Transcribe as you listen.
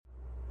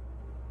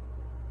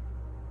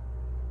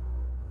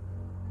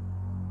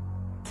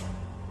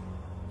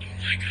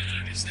my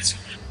god, is this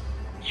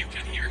on? You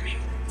can hear me?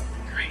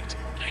 Great.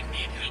 I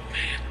need help,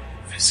 man.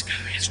 This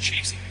guy is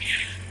chasing me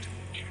and,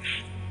 oh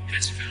no,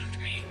 has found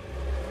me.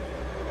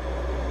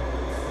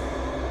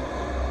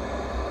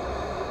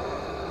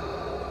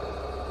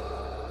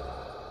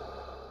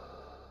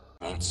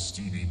 That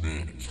steamy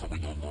man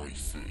coming on my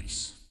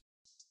face.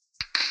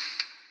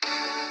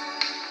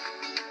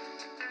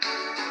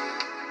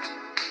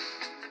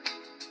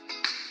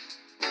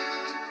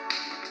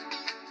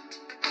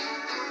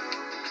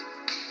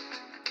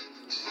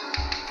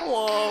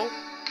 Hello.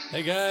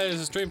 Hey guys,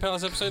 it's Dream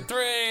Palace episode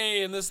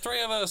 3, and there's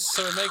 3 of us,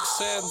 so it makes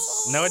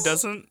sense. No, it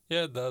doesn't.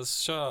 Yeah, it does.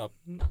 Shut up.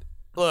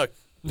 Look,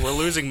 we're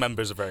losing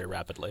members very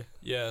rapidly.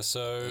 Yeah,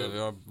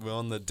 so We're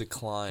on the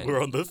decline.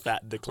 We're on the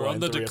fat decline. we're on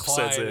the 3 decline,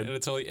 episodes in. and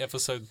it's only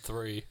episode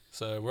 3,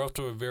 so we're off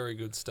to a very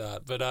good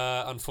start. But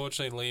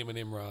unfortunately, Liam and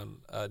Imran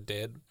are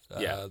dead.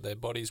 Yeah. Their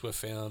bodies were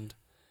found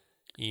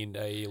in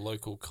a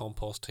local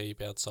compost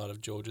heap outside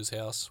of George's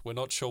house. We're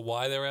not sure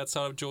why they're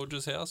outside of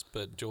George's house,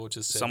 but George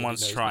has said Someone's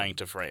that he knows trying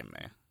to frame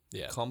me.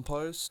 Yeah.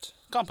 Compost?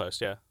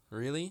 Compost, yeah.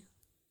 Really?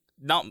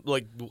 Not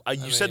like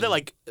you said that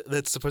like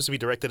that's supposed to be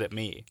directed at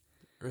me.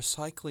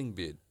 Recycling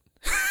bin.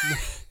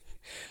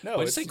 No,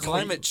 Wait, it's say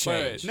climate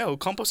change. No,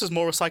 compost is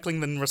more recycling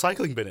than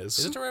recycling bin is.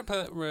 Is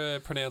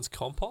it pronounced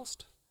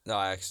compost? No,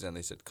 I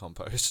accidentally said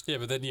compost. Yeah,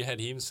 but then you had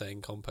him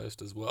saying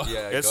compost as well.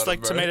 Yeah, It's got like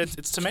it, bro. tomato.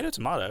 It's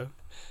tomato.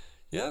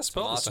 Yeah,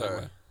 spelled the same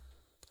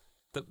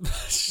Tomato. way.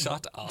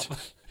 Shut up.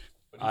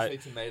 When you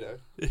say tomato.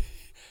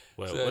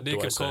 Well, So what Nick,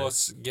 do I of say?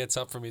 course, gets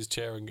up from his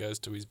chair and goes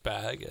to his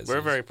bag. As We're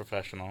he's- very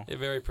professional. Yeah,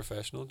 very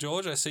professional.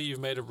 George, I see you've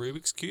made a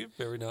Rubik's Cube.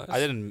 Very nice. I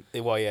didn't.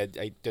 Well, yeah,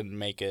 I didn't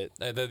make it.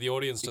 The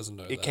audience doesn't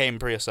know It that. came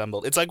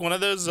pre-assembled. It's like one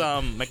of those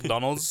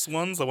McDonald's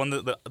ones, the one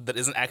that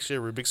isn't actually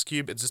a Rubik's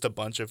Cube. It's just a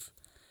bunch of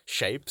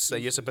shapes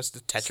that you're supposed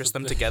to Tetris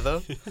them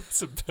together.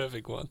 It's a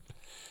perfect one.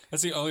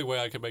 That's the only way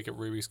I can make a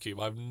Rubik's Cube.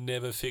 I've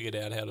never figured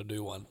out how to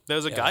do one. There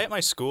was a Yeah. guy at my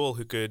school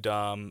who could,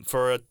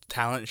 for a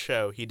talent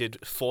show, he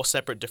did 4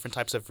 separate different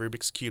types of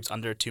Rubik's Cubes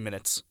under 2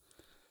 minutes.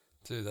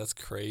 Dude, that's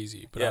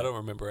crazy. But Yeah. I don't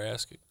remember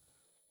asking.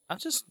 I'm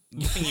just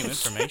giving you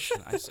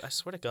information. I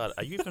swear to God,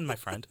 are you even my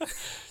friend?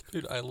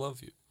 Dude, I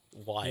love you.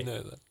 Why? You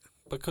know that.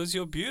 Because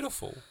you're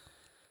beautiful.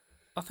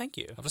 Oh, thank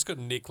you. I've just got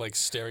Nick like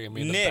staring at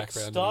me in the Nick,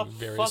 background. stop doing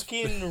various...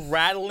 fucking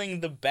rattling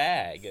the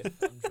bag.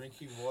 I'm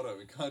drinking water.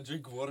 We can't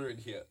drink water in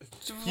here.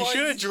 You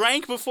should have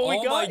drank before we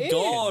Oh got my in.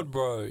 God,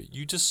 bro.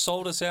 You just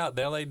sold us out.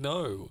 Now they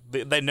know.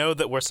 They know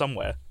that we're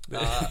somewhere.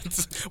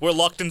 We're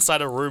locked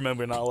inside a room and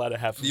we're not allowed to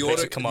have The basic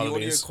audio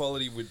commodities.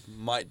 quality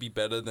might be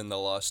better than the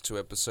last 2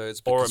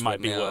 episodes. Or because it might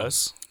we're be now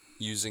worse.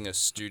 Using a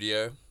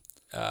studio.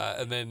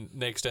 And then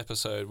next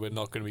episode, we're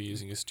not going to be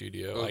using a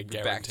studio. We'll I be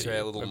back guarantee. to our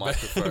you. little We're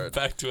microphone.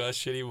 Back to our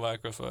shitty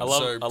microphone. I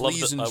love, So I love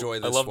please the, enjoy I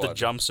this love the one.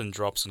 jumps and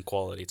drops in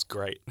quality. It's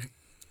great.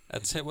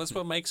 That's it. That's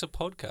what makes a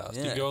podcast.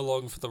 Yeah. You go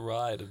along for the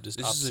ride of just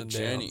This ups is a and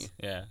journey. downs.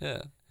 Yeah.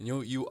 Yeah.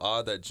 And you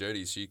are that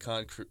journey, so you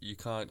can't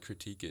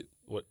critique it.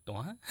 What?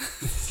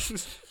 And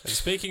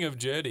speaking of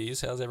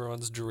journeys, how's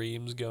everyone's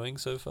dreams going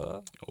so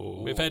far?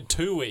 Oh. We've had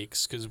 2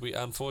 weeks because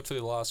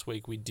unfortunately last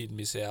week we did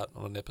miss out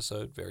on an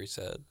episode. Very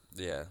sad.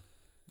 Yeah.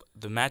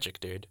 The magic,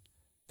 dude.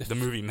 The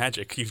movie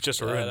Magic. You've just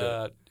ruined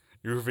it.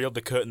 You revealed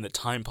the curtain that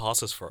time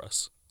passes for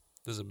us.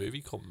 There's a movie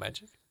called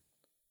Magic.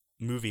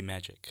 Movie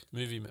Magic.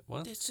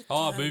 What? It's a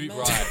Oh, kind of movie.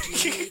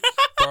 magic. Right.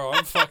 Bro,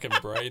 I'm fucking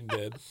brain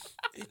dead.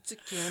 It's a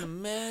kind of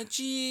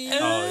magic.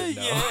 Oh,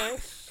 no. Yeah.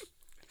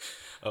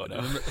 Oh,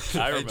 no. Hey,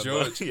 I remember.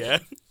 George. Yeah.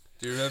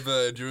 Do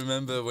you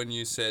remember when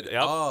you said,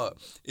 Yep. "Oh,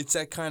 it's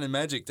that kind of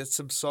magic"? That's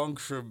some song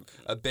from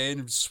a band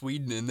in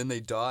Sweden, and then they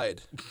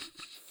died.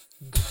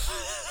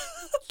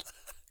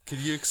 Can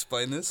you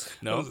explain this,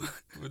 No.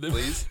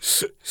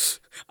 please?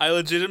 I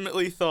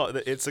legitimately thought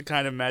that It's a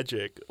Kind of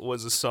Magic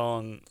was a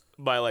song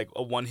by, like,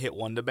 a one-hit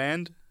wonder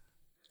band.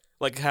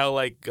 Like how,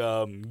 like,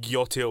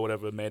 Gyote or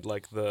whatever made,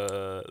 like,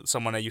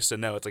 someone I used to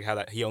know. It's like how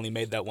that he only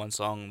made that one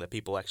song that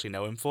people actually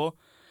know him for.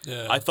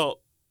 Yeah. I thought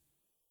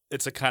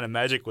It's a Kind of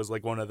Magic was,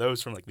 like, one of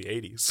those from, like, the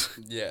 80s.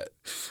 Yeah.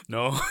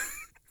 No.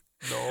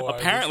 No,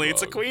 Apparently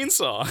it's a Queen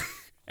song.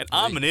 And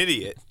I'm an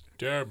idiot.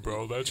 Damn,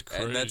 bro, that's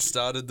crazy. And that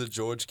started the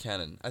George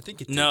canon. I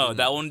think it did. No, didn't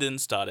that it? one didn't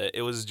start it.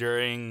 It was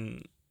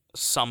during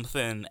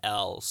something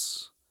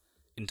else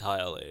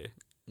entirely.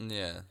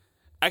 Yeah.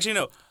 Actually,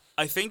 no.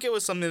 I think it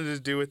was something to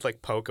do with,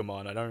 like,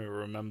 Pokemon. I don't even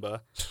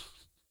remember.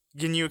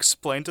 Can you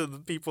explain to the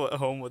people at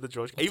home what the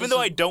George... Even though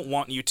I don't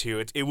want you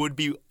to, it would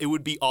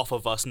be off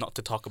of us not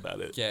to talk about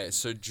it. Yeah,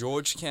 so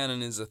George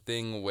canon is a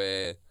thing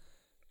where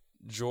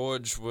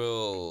George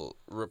will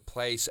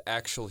replace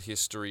actual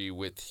history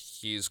with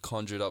his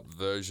conjured up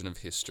version of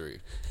history.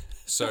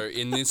 So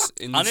in this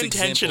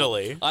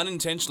Unintentionally.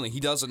 unintentionally,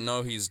 he doesn't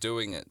know he's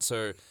doing it.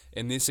 So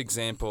in this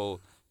example,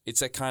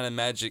 It's That Kind of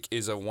Magic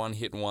is a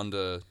one-hit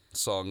wonder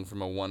song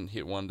from a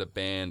one-hit wonder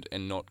band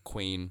and not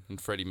Queen and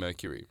Freddie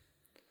Mercury.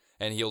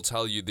 And he'll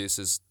tell you this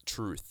is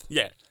truth.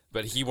 Yeah.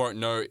 But he won't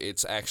know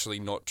it's actually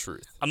not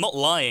truth. I'm not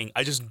lying.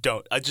 I just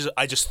don't. I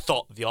just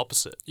thought the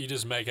opposite. You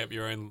just make up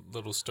your own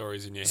little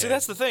stories in your head. See,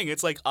 that's the thing.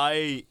 It's like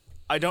I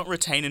I don't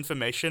retain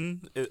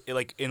information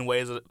like in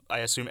ways that I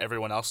assume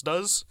everyone else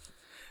does.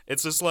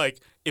 It's just like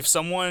if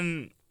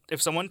someone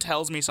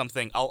tells me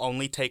something,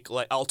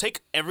 I'll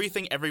take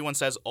everything everyone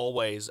says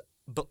always,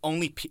 but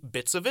only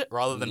bits of it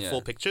rather than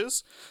full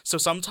pictures. So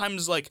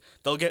sometimes like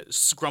they'll get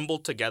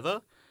scrumbled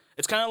together.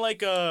 It's kind of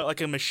like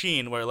a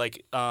machine where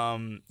like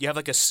you have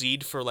like a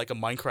seed for like a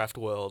Minecraft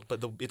world,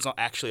 but it's not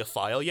actually a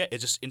file yet.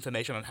 It's just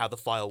information on how the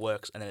file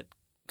works, and then it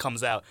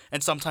comes out.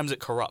 And sometimes it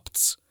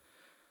corrupts.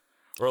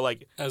 Or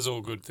like as all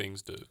good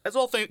things do. As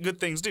all good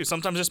things do.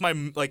 Sometimes just my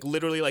like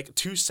literally like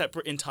two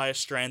separate entire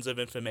strands of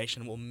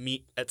information will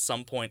meet at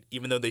some point,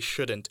 even though they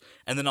shouldn't,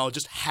 and then I'll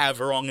just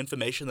have wrong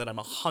information that I'm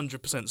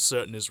 100%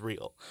 certain is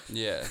real.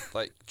 Yeah,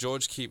 like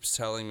George keeps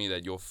telling me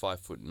that you're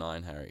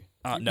 5'9", Harry.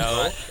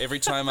 No. Every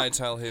time I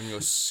tell him you're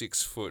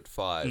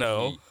 6'5",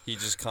 No. he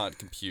just can't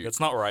compute. That's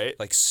not right.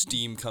 Like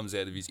steam comes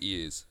out of his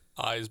ears.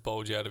 Eyes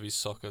bulge out of his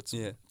sockets.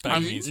 Yeah.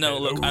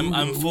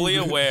 I'm fully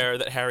aware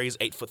that Harry's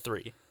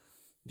 8'3".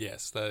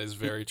 Yes, that is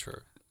very true.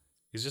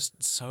 He's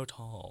just so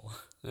tall.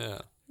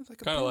 Yeah. Like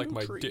Kind of like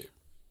my dick.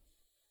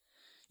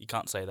 You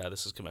can't say that.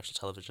 This is commercial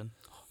television.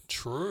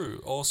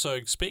 True.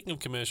 Also, speaking of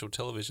commercial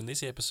television,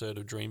 this episode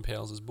of Dream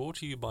Pals is brought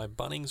to you by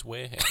Bunnings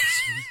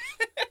Warehouse.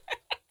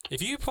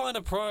 If you find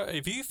a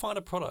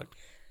product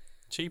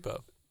cheaper,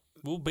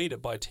 we'll beat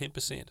it by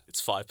 10%.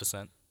 It's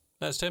 5%.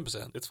 That's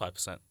 10%. It's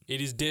 5%.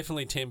 It is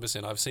definitely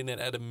 10%. I've seen that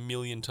ad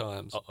 1,000,000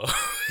 times.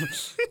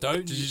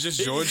 Did you just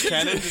George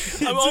Cannon?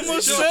 I'm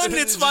almost certain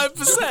it's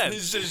 5%.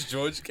 It's just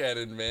George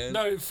Cannon, man.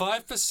 No,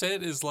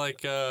 5% is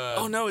like.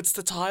 Oh no, it's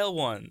the tile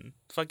one.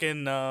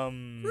 Fucking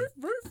No,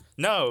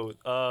 not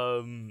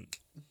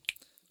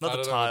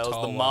the tiles.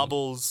 The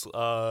marbles.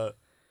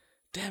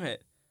 Damn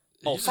it.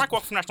 Oh, Frank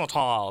Walk from National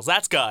Tiles.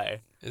 That's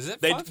guy. Is it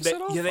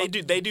 5% off? Yeah,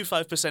 they do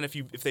 5%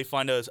 if they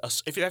find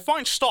if they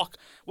find stock.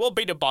 We'll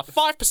beat it by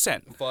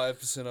 5%.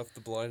 5% off the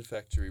Blind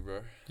Factory,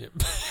 bro. Yep.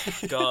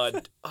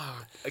 God,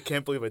 I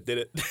can't believe I did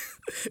it.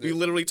 We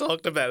literally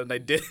talked about it and I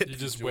did it. You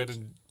just went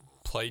and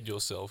played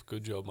yourself.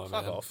 Good job, my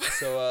man. Fuck off.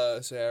 So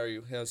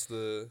Harry, how's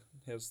the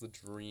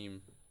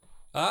dream?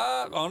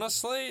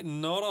 Honestly,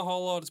 not a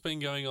whole lot has been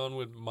going on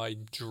with my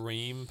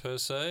dream per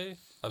se.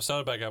 I've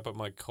started back up at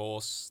my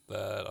course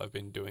that I've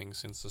been doing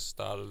since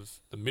the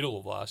middle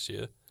of last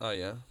year. Oh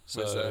yeah.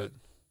 So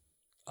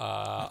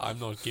I'm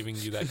not giving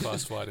you that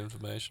classified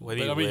information. Where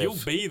do but you I mean, live?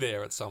 you'll be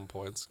there at some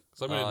points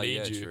because I'm going to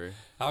need you. True.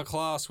 Our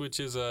class, which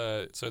is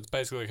so it's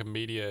basically like a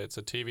media, it's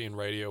a TV and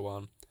radio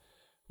one.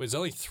 There's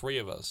only 3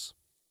 of us.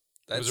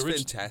 That's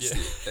fantastic.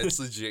 Yeah. That's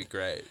legit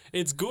great.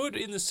 It's good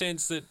in the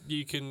sense that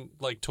you can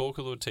like talk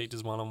to the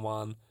teachers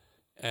one-on-one,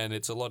 and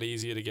it's a lot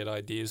easier to get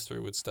ideas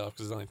through with stuff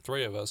because there's only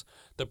 3 of us.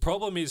 The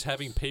problem is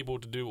having people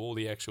to do all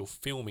the actual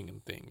filming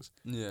and things.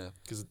 Yeah.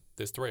 Because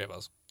there's 3 of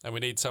us. And we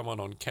need someone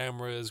on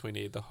cameras, we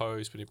need the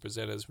host, we need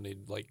presenters, we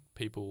need like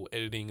people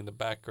editing in the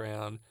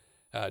background,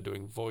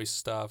 doing voice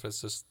stuff.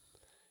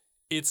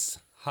 It's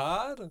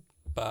hard,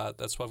 but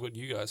that's what I've got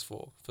you guys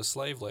for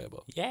slave labor.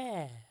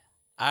 Yeah.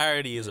 I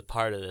already is a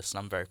part of this and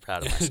I'm very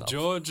proud of myself.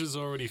 George is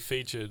already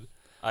featured.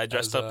 I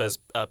dressed up as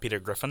Peter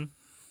Griffin.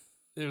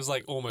 It was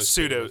like almost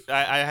pseudo.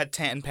 I had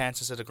tan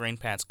pants instead of green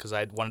pants because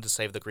I wanted to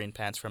save the green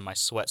pants from my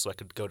sweat so I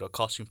could go to a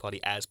costume party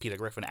as Peter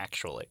Griffin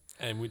actually.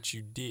 And which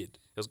you did.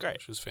 It was great.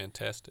 Which was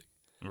fantastic.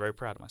 I'm very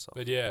proud of myself.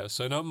 But yeah,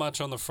 so not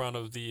much on the front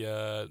of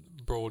the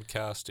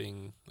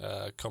broadcasting,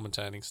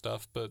 commentating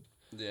stuff, but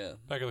yeah,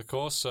 back of the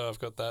course. So I've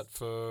got that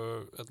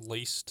for at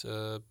least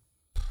I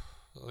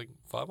think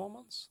 5 more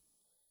months.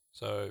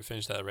 So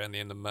finish that around the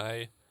end of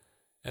May,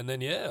 and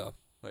then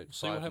wait,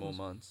 see what 5 more happens.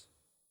 months.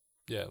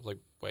 Yeah,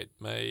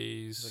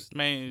 May's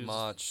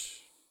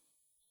March.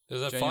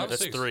 Is that January, 5 or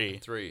 6? That's 3.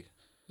 3.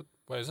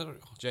 Wait, is that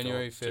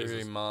January, God, February,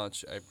 Jesus.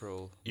 March,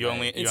 April.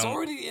 It's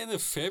already the end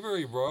of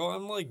February, bro.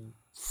 I'm like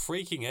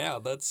freaking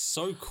out. That's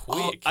so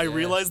quick. I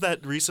realized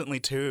that recently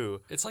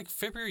too. It's like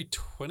February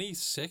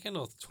 22nd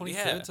or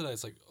 23rd today.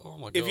 It's like, oh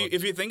my God.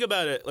 If you think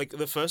about it, like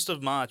the 1st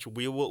of March,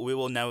 we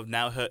will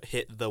now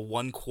hit the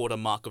 1 quarter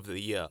mark of the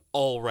year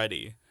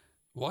already.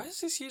 Why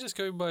is this year just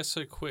going by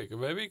so quick?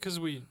 Maybe because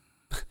we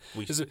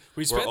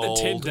spent old.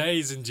 the 10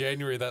 days in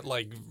January that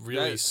like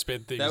really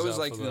sped things up. That was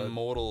like for the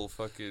mortal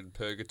fucking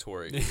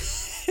purgatory.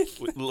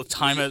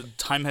 Time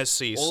has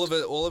ceased.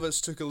 All of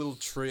us took a little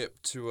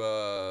trip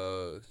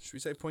to should we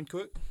say Point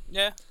Cook?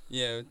 Yeah.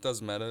 Yeah, it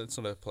doesn't matter. It's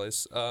not a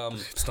place.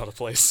 It's not a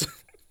place.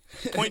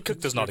 Point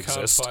Cook does not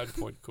exist. You can't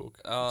find Point Cook.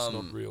 It's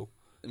not real.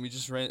 And we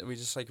just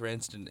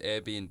rented an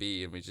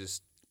Airbnb and we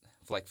just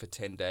for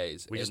 10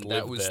 days.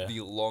 That was there.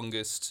 the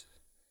longest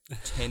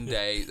 10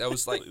 days. That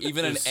was like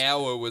even an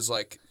hour was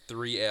like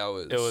 3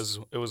 hours.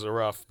 It was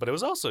rough, but it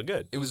was also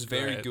good. It was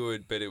very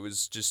good, but it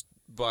was just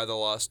by the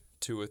last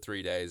 2 or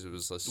 3 days it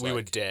was just we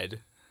were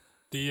dead.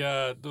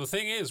 The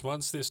thing is,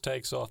 once this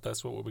takes off,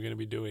 that's what we're going to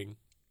be doing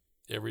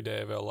every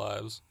day of our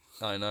lives.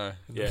 I know.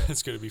 Yeah.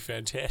 It's going to be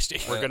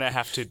fantastic. We're going to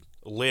have to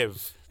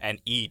live and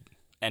eat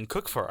and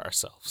cook for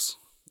ourselves.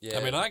 Yeah.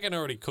 I mean, I can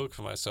already cook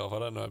for myself. I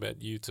don't know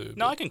about you two.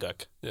 No, I can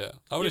cook. Yeah.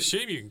 I would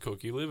assume you can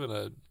cook. You live in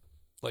a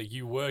Like,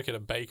 you work at a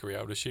bakery.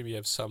 I would assume you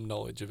have some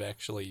knowledge of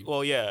actually.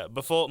 Well, yeah.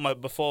 Before,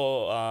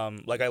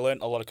 like I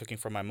learned a lot of cooking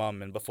from my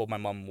mum, and before my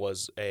mum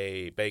was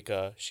a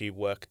baker, she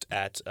worked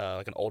at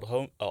like an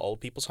old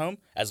people's home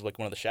as like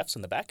one of the chefs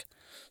in the back.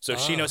 So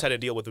she knows how to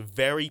deal with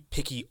very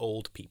picky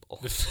old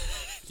people.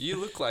 You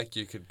look like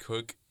you could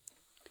cook.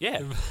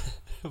 Yeah,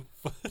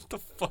 What the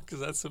fuck is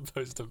that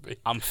supposed to be?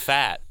 I'm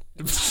fat.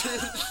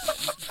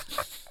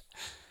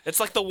 It's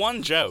like the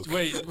one joke.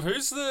 Wait,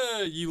 who's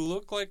the? You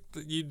look like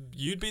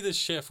you'd be the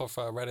chef of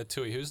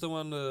Ratatouille. Who's the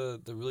one? The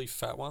really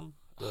fat one.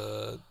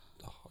 I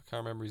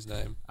can't remember his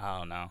name. I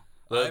don't know.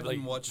 I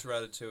haven't watched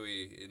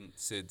Ratatouille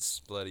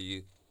since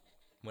bloody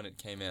when it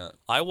came out.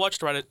 I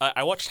watched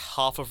I watched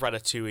half of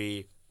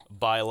Ratatouille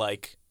by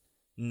like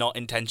not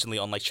intentionally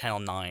on like Channel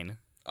 9.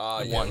 Yeah,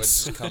 when it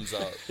Once. just comes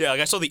up. Yeah,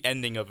 like I saw the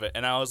ending of it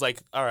and I was like,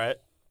 all right,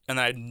 and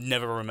I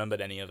never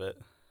remembered any of it.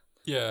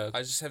 Yeah. I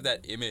just have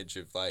that image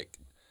of like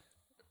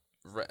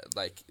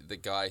the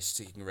guy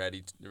sticking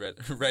ready to it.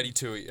 Ready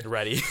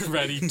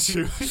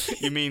to.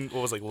 You mean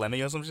what was like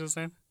Lemmy or something you were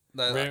saying?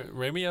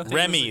 Remy, I think.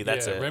 Remy,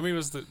 that's it. Remy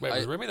was the. Wait,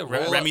 was Remy the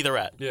rat? Remy the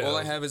rat. Yeah. All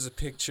I have is a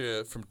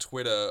picture from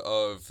Twitter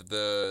of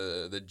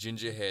the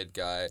ginger haired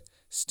guy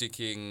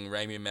sticking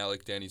Rami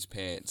Malek down his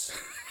pants.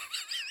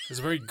 It's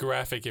a very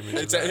graphic image.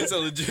 It's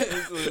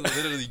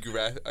literally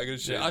graphic. I gotta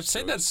show you. I've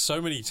seen that so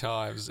many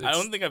times. I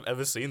don't think I've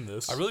ever seen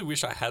this. I really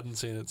wish I hadn't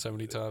seen it so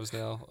many times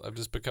now. I've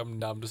just become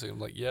numb to seeing. I'm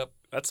like, yep,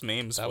 That's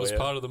memes. that for was ya.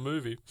 part of the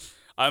movie.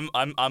 I'm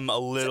a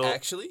little.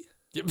 Actually,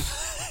 Yep.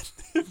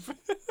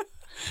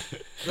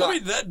 I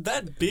mean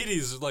that bit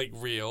is like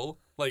real,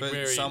 like but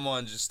very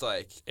someone just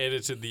like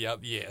edited the up.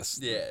 Yes,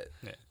 yeah.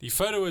 the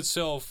photo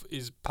itself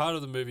is part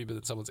of the movie, but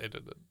then someone's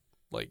edited it.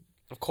 Like,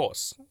 Of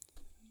course.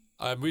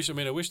 I wish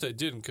they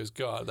didn't, because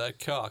God, that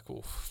cock.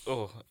 Oof.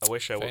 Oh, I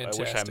wish I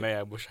Fantastic. may.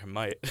 I wish I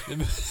might.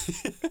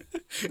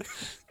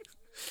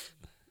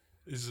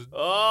 Is it?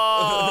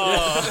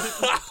 Oh,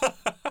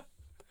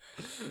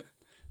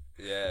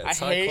 Yeah, I it's,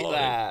 hate iconic.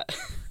 that.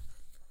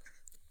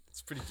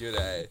 it's pretty good,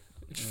 eh?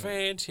 It's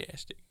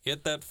fantastic.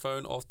 Get that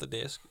phone off the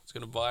desk. It's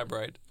gonna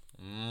vibrate,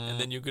 and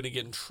then you're gonna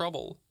get in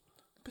trouble.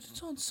 But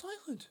it's on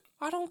silent.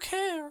 I don't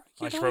care.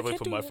 I should probably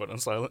put my phone on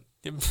silent.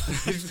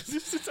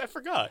 I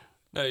forgot.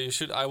 No, you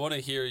should. I want to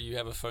hear you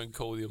have a phone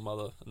call with your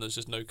mother, and there's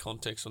just no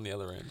context on the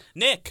other end.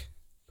 Nick,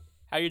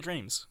 how are your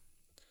dreams?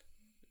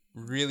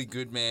 Really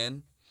good,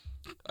 man.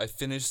 I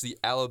finished the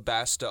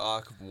Alabaster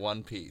arc of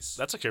One Piece.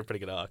 That's actually a pretty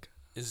good arc.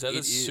 Is that It a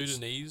is.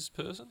 Sudanese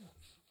person?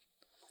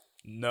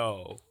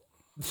 No.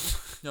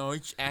 No,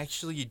 it's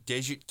actually a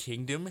desert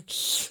kingdom.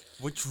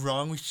 What's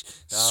wrong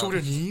with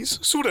Sudanese?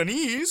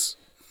 Sudanese?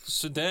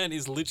 Sudan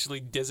is literally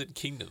desert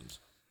kingdoms.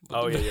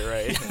 Oh, yeah, you're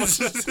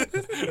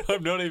right.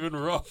 I'm not even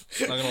wrong.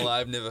 I'm not gonna lie,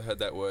 I've never heard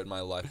that word in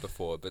my life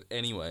before. But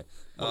anyway,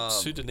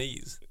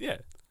 Sudanese. Yeah.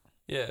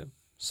 Yeah.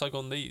 Suck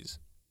on these.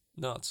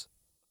 Nuts.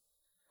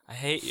 I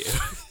hate you.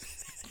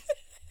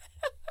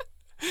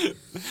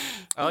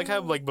 I like how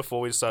like before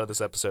we started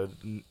this episode,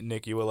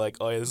 Nick, you were like,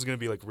 "Oh yeah, this is gonna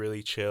be like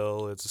really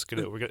chill. It's just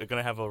we're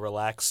gonna have a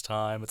relaxed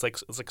time. It's like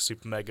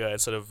super mega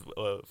instead of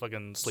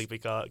fucking sleepy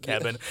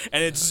cabin,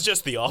 and it's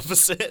just the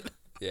opposite."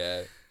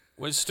 yeah,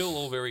 We're still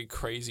all very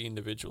crazy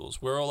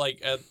individuals. We're all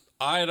like,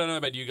 I don't know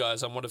about you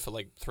guys. I'm wanted for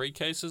like 3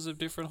 cases of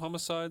different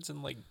homicides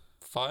in like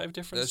 5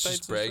 different that's states.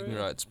 just in bragging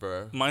Australia. rights,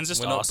 bro. Mine's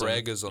just We're awesome. not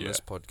braggers on this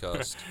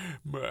podcast.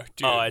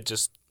 Dude, Oh, I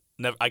just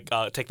never. I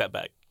take that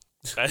back.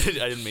 I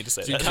didn't mean to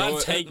say you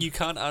that. you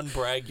can't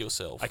unbrag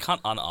yourself. I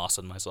can't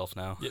un-awesome myself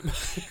now. Yep.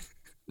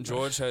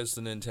 George has the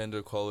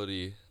Nintendo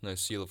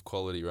seal of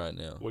quality right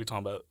now. What are you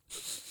talking about?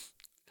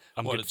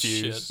 I'm What a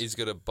confused. shit. He's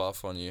got a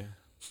buff on you.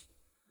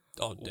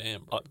 Oh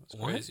damn, bro. That's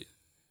what? crazy.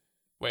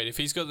 Wait, if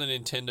he's got the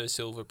Nintendo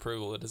seal of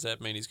approval, does that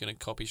mean he's going to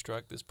copy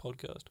strike this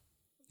podcast?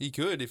 He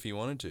could if he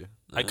wanted to.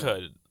 I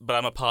could, but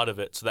I'm a part of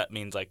it, so that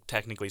means, like,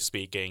 technically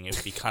speaking, it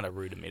would be kind of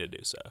rude of me to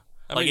do so.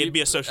 It'd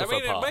be a social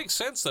faux it pas. makes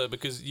sense though,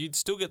 because you'd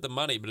still get the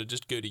money, but it'd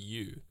just go to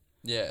you.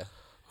 Yeah.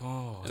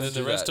 Oh, And then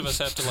the do rest that. of us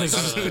have to like,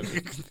 I don't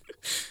know.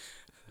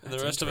 And the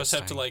rest of us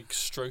have to interesting. like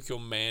stroke your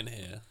man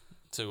hair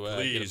to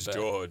get it back.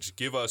 George,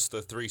 give us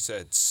the 3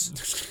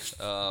 cents.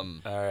 all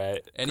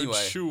right. Anyway,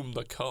 Consume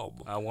the cum.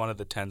 I wanted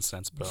the 10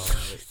 cents bill.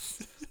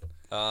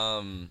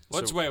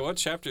 What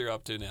chapter are you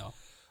up to now?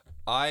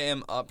 I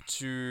am up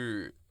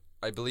to,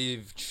 I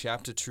believe,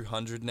 chapter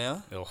 200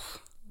 now. Ugh.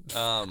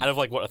 Um, Out of,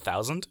 like, what,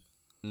 1,000?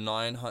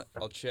 900.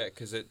 I'll check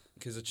because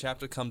the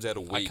chapter comes out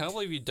a week. I can't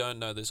believe you don't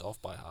know this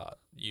off by heart.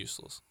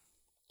 Useless.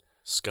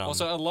 Scum.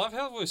 Also, I love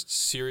how we're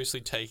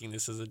seriously taking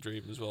this as a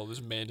dream as well. This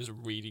man just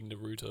reading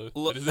Naruto.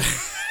 Look-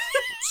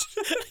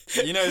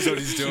 He knows what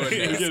he's doing.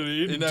 now.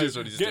 He knows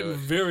what he's Getting doing.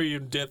 very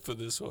in depth with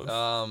this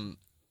one.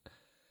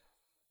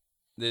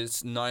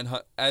 There's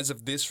 900. As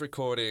of this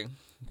recording,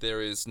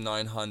 there is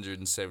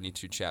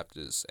 972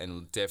 chapters,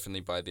 and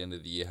definitely by the end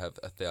of the year have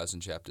 1,000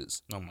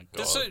 chapters. Oh, my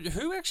God. So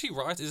who actually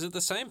writes? Is it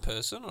the same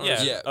person? Or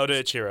yeah, Yeah.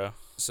 Oda Ichiro.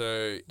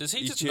 So Does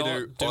he just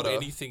Ichiro not do Oda-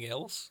 anything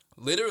else?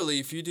 Literally,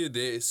 if you do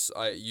this,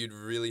 you'd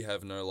really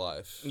have no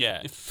life.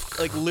 Yeah.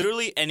 Like,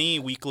 literally any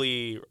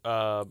weekly,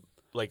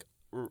 like,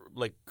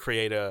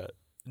 creator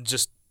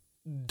just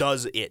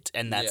does it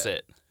and that's Yeah.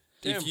 it.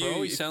 Damn,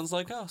 bro, he sounds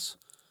like us.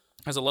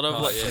 There's a lot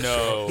of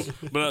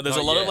there's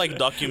a lot of like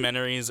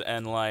documentaries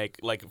and like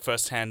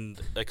first-hand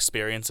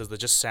experiences that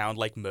just sound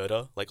like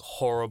murder, like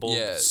horrible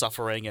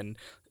suffering and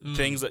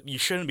things that you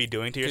shouldn't be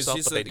doing to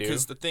yourself, but they do.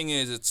 Because the thing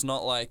is, it's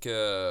not like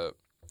because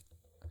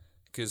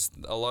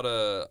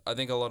I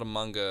think a lot of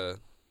manga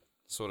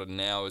sort of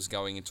now is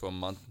going into a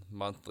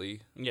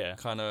monthly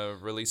kind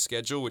of release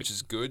schedule, which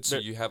is good. So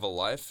you have a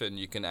life and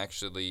you can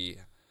actually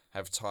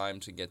have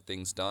time to get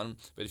things done.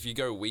 But if you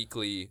go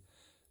weekly,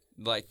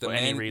 like the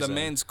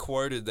man's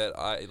quoted that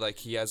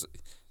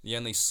the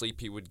only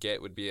sleep he would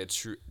get would be at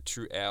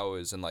 2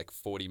 hours and like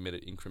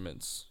 40-minute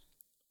increments,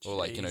 or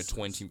like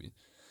 20,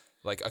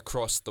 like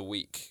across the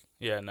week.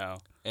 Yeah, no.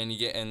 And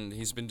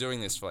he's been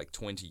doing this for like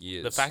 20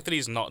 years. The fact that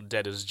he's not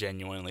dead is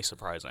genuinely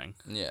surprising.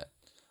 Yeah.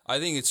 I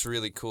think it's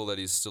really cool that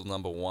he's still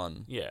number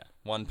one. Yeah.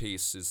 One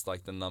Piece is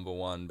like the number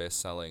one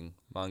best-selling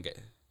manga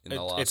in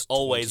the last It's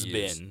always 20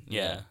 years. been,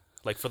 yeah.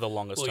 Like for the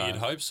longest time. Well, you'd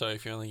hope so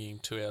if you're only getting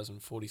 2 hours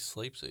and 40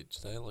 sleeps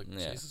each day. Like,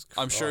 Jesus Christ.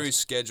 I'm sure his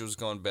schedule's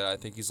gone better. I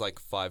think he's like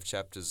 5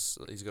 chapters.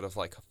 He's got a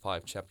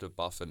 5-chapter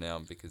buffer now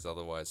because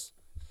otherwise,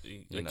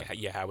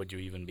 how would you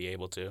even be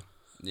able to?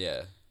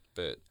 Yeah,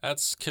 but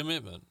that's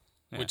commitment,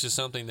 which is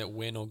something that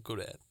we're not good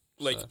at.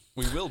 Like, so.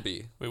 we will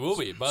be. We will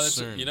be.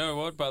 Soon. You know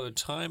what? By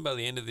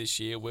the end of this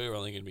year, we're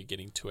only going to be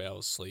getting 2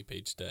 hours sleep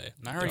each day.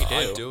 I already do.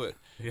 I do it.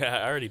 Yeah,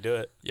 I already do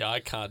it. Yeah, I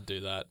can't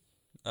do that.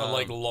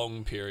 Like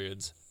long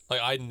periods. Like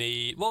I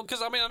need,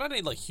 because I don't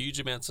need like huge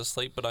amounts of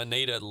sleep, but I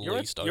need at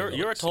least.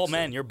 You're a tall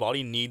man. Your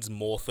body needs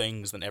more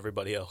things than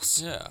everybody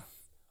else. Yeah,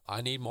 I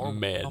need more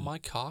men on my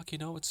cock.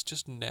 It's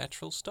just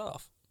natural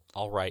stuff.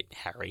 All right,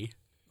 Harry.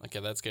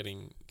 Okay, that's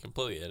getting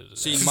completely edited.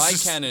 See, in my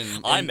canon,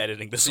 I'm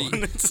editing this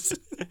one.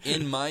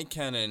 In my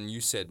canon, you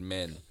said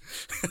men.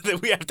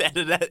 We have to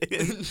edit that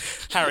in.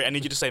 Harry, I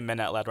need you to say men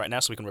out loud right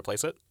now so we can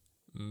replace it.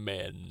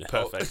 Men.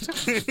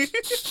 Perfect.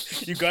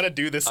 You gotta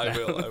do this now. I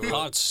will.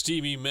 Hot,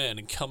 steamy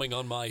men coming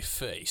on my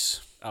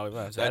face. Oh, we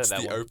might have to That's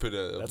edit the that one.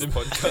 opener of the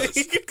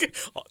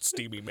podcast. Hot,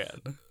 steamy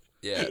man.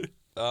 Yeah.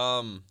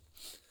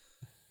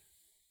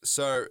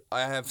 So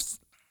I have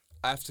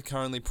to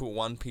currently put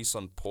One Piece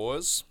on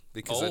pause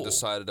because I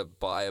decided to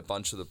buy a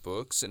bunch of the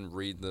books and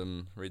read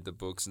the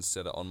books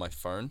instead of on my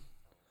phone.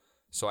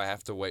 So I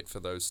have to wait for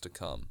those to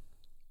come.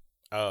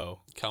 Oh.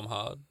 Come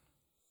hard.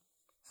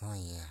 Oh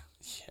yeah.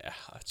 Yeah.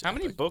 How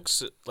many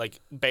books,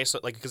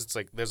 because it's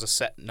like there's a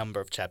set number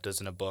of chapters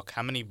in a book.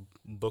 How many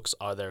books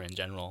are there in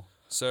general?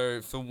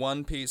 So for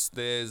One Piece,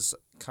 there's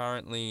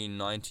currently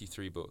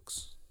 93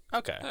 books.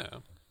 Okay. Yeah.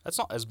 That's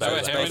not as bad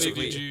as How many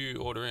basically- did you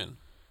order in?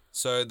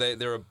 So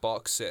there are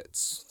box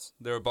sets.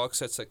 There are box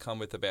sets that come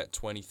with about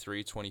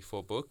 23,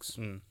 24 books.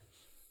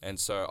 And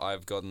so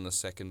I've gotten the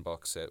second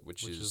box set,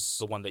 which is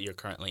the one that you're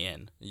currently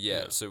in.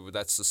 Yeah, so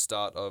that's the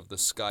start of the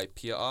Sky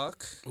Pier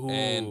arc,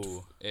 and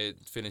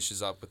it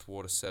finishes up with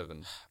Water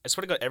 7. I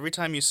swear to God, every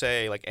time you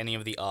say like any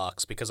of the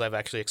arcs, because I've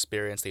actually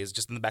experienced these,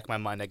 just in the back of my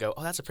mind I go,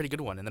 oh, that's a pretty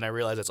good one, and then I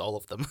realize it's all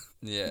of them.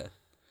 Yeah.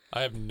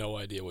 I have no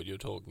idea what you're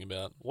talking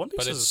about. One Piece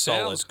but it is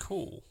sounds solid.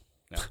 cool.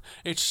 No.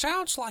 It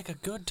sounds like a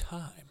good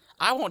time.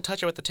 I won't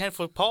touch it with the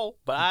 10-foot pole,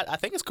 but I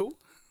think it's cool.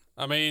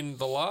 I mean,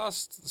 the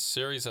last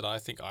series that I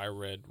think I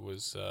read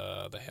was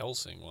the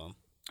Hellsing one.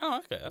 Oh,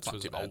 okay. That's Which not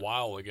was too a bad.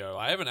 while ago.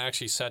 I haven't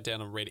actually sat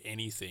down and read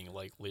anything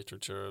like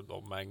literature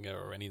or manga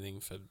or anything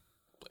for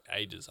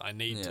ages. I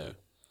need to.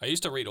 I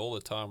used to read all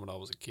the time when I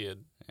was a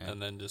kid, and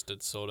then just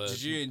it sort of.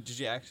 Did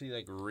you actually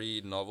like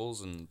read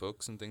novels and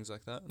books and things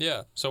like that?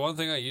 Yeah. So one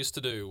thing I used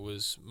to do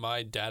was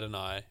my dad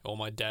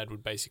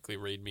would basically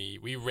read me.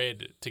 We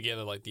read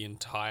together like the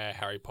entire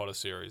Harry Potter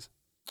series.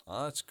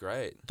 Oh, that's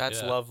great.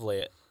 That's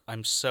lovely.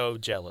 I'm so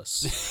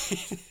jealous.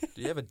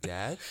 Do you have a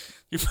dad?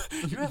 You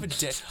have a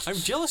dad. I'm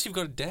jealous you've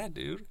got a dad,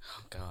 dude.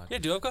 Oh, God. Yeah,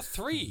 dude, I've got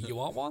 3. You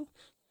want one?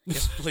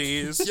 Yes,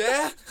 please.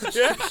 Yeah.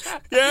 Yeah.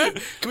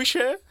 Can we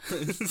share?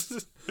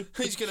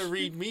 He's gonna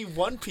read me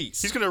One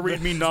Piece. He's going to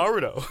read me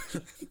Naruto.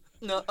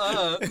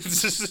 Nuh-uh.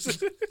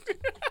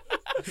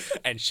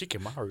 And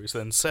Shikamaru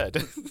then said.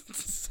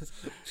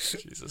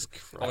 Jesus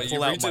Christ. Oh, he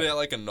pull out reads my- it out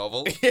like a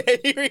novel. Yeah,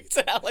 he reads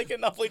it out like a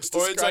novel. Or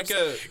it's like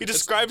He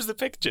describes the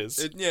pictures.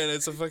 Yeah, and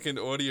it's a fucking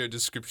audio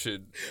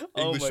description.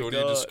 Oh English my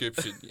audio God.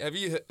 description.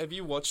 Have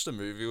you watched a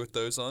movie with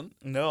those on?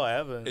 No, I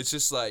haven't. It's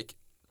just like,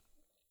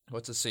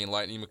 what's the scene?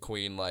 Lightning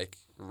McQueen like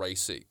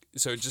racing.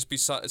 So it'd just be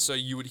so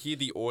you would hear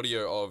the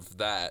audio of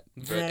that,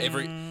 but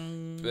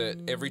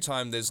every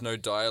time there's no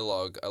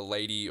dialogue, a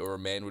lady or a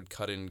man would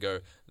cut in and go,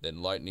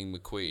 "Then Lightning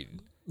McQueen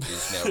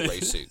is now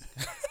racing."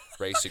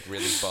 Racing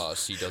really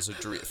fast, he does a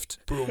drift.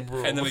 Boom,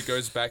 boom. And then it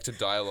goes back to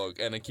dialogue,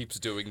 and it keeps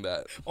doing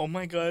that. Oh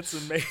my God, it's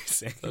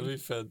amazing. That'd be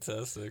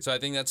fantastic. So I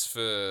think that's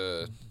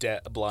for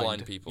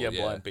blind people. Yeah,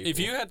 Yeah. blind people. If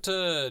you had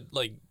to,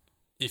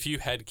 if you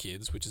had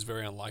kids, which is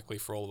very unlikely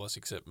for all of us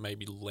except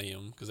maybe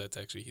Liam, because that's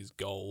actually his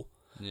goal.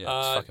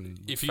 Yeah.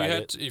 fucking if you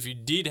if you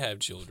did have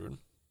children,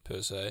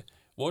 per se,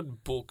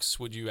 what books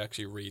would you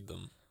actually read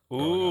them?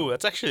 Ooh,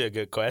 that's actually a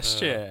good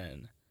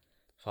question.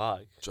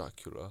 Fuck.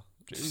 Dracula.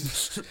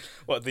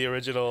 What, the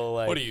original,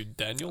 like... What are you,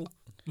 Daniel?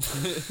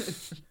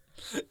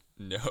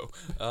 No.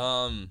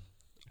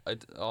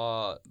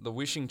 The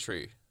Wishing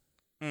Tree.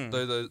 Mm.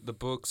 The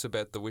books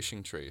about the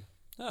Wishing Tree.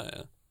 Oh,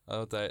 yeah.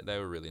 I thought they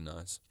were really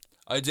nice.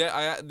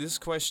 This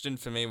question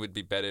for me would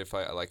be better if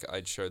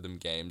I'd show them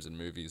games and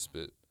movies,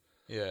 but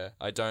Yeah.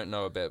 I don't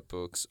know about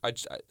books. I'd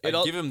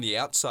It'll- give them The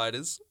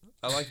Outsiders.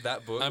 I like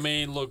that book. I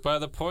mean, look, by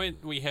the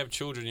point we have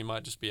children, you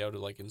might just be able to,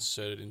 like,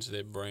 insert it into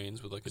their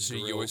brains with, like, a it's a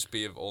drill.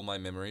 USB of all my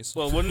memories.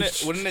 Well, wouldn't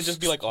it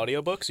just be like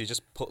audiobooks? You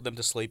just put them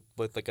to sleep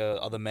with like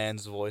a other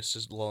man's voice,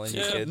 just lulling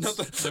your kids.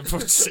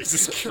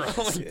 Jesus Christ.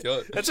 Oh my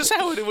god. That's just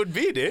how it would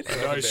be, dude. A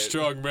nice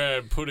strong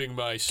man putting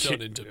my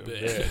son into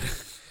bed.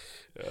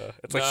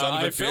 It's like Son of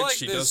I a feel bitch, like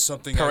he there's does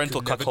something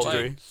parental I could never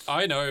do. cuckoldry.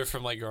 I know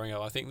from, like, growing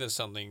up, I think there's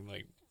something,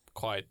 like,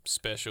 quite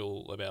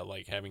special about,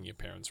 like, having your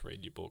parents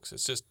read your books.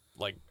 It's just,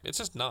 like, it's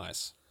just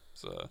nice.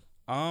 So,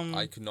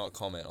 I could not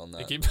comment on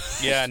that.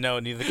 Yeah, no,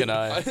 neither can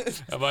I.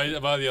 am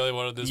I the only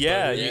one of this?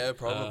 Yeah, boat? Yeah,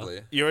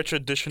 probably. You're a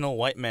traditional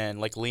white man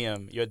like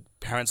Liam. Your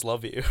parents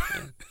love you.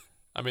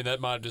 I mean, that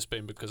might have just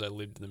been because I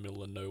lived in the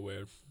middle of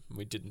nowhere.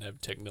 We didn't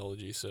have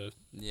technology, so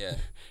Yeah.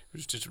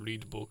 we just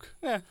read a book.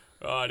 Yeah.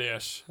 Oh,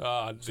 yes.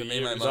 So The me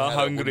and my years. a mum had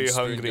hungry, wooden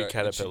spoon hungry go-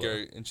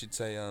 caterpillar. And she'd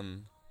say,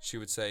 she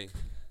would say,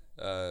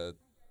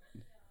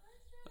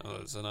 Oh,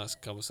 there's a nice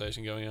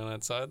conversation going on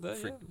outside there.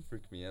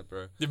 freak me out,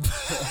 bro.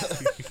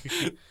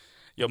 Yeah.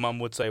 Your mum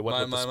would say, "What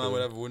My with the mum spoon?"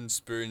 would have a wooden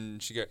spoon,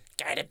 and she'd go,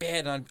 "Go to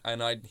bed,"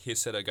 and I'd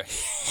hiss at her, go,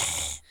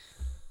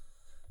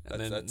 And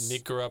then That's-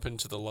 nick her up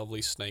into the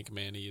lovely snake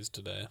man he is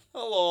today.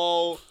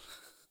 "Hello."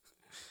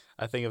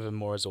 I think of him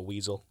more as a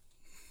weasel.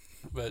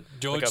 But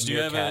George, Like a do you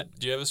have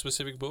meerkat. a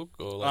specific book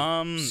or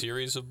like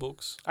series of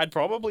books? I'd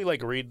probably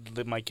like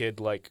read my kid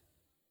like,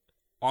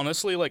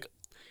 honestly, like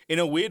in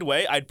a weird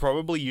way, I'd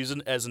probably use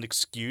it as an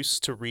excuse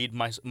to read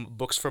my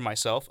books for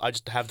myself. I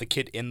just have the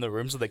kid in the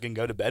room so they can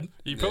go to bed.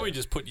 You probably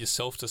just put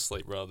yourself to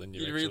sleep rather than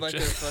your You'd read like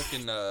actual a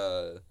fucking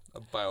a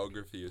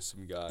biography of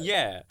some guy.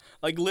 Yeah,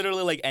 like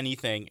literally like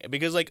anything,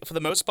 because like for the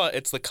most part,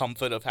 it's the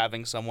comfort of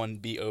having someone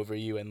be over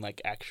you and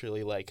like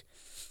actually like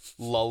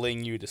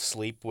lulling you to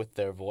sleep with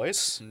their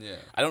voice. Yeah.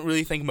 I don't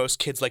really think most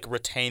kids like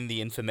retain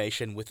the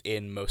information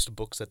within most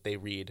books that they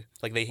read.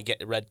 Like they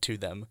get read to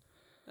them.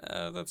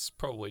 That's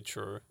probably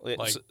true. It-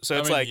 Like, so I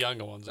it's mean, like- the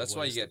younger ones. That's at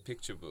why you least. get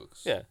picture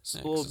books. Yeah,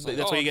 Yeah, well, 'cause it's like,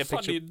 that's why you get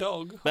funny picture.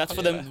 dog. That's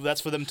for Yeah. them.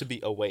 That's for them to be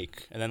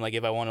awake. And then like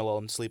if I want to lull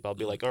them to sleep, I'll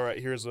be like, all right,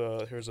 here's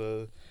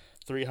a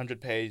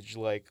 300-page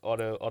like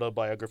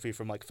autobiography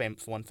from like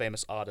one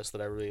famous artist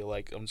that I really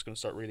like. I'm just gonna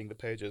start reading the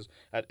pages.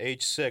 At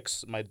age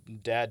 6, my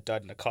dad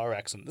died in a car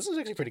accident. This is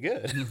actually pretty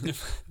good.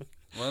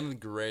 One of the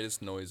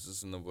greatest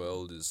noises in the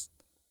world is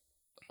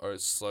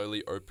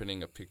slowly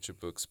opening a picture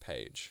book's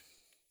page.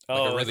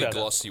 Like a really that.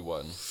 glossy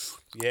one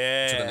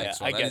Yeah, to the next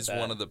one. I That get is that.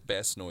 one of the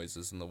best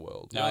noises in the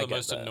world. You know I what the get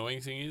most that.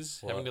 annoying thing is?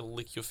 Having What? to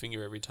lick your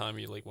finger every time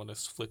you like want to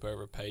flip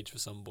over a page for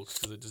some books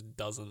because it just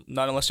doesn't.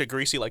 Not unless you're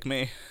greasy like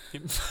me. I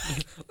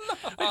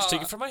just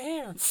take it from my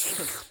hair.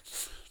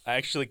 I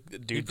actually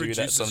do He that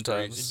produces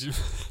sometimes.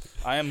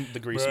 I am the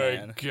grease My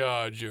man.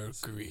 God, you're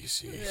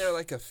greasy. Isn't there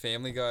like a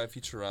Family Guy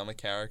Futurama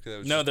character? That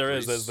was No, just there is.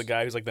 grease? There's the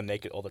guy who's like the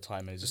naked all the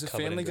time and he's Is just it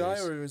covered Family in Guy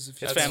grease. or is it It's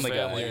That's Family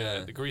Guy. yeah.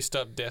 Yeah. The greased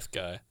up death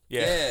guy.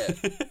 Yeah.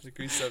 the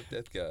greased up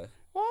death guy.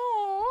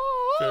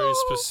 Very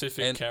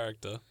specific And-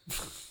 character.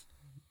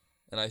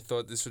 And I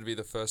thought this would be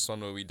the first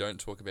one where we don't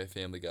talk about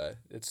Family Guy.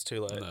 It's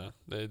too late.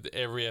 No,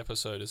 every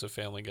episode is a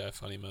Family Guy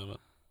funny moment.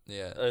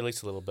 Yeah. At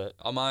least a little bit.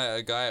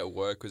 A guy at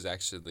work was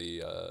actually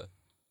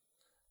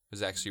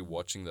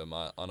watching them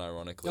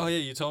unironically. Oh yeah,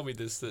 you told me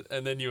this,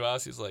 and then you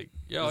asked, he's like,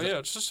 "Yeah, He's like-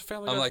 it's just a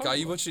Family Guy." I'm like, funny are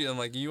you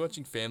moment."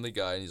 watching Family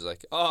Guy? And he's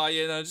like, oh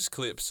yeah, no, just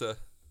clips.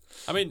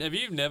 I mean, have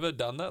you never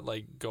done that?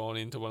 Like, gone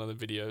into one of the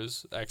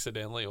videos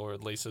accidentally, or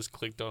at least just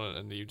clicked on it,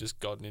 and you've just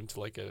gotten into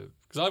like a...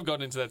 Because I've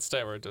gotten into that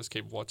state where I just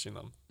keep watching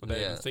them without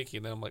even Yeah. thinking,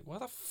 and then I'm like, why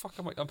the fuck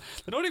am I... they're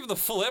not even the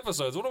full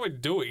episodes. What am I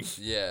doing?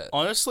 Yeah.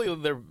 Honestly,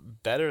 they're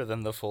better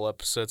than the full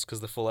episodes because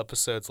the full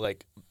episodes,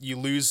 like, you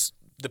lose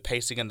the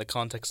pacing and the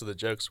context of the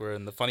jokes, where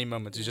in the funny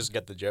moments, you just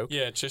get the joke.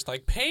 Yeah, it's just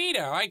like,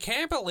 Peter, I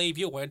can't believe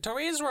you went to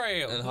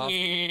Israel.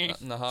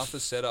 And half the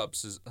setup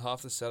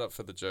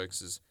for the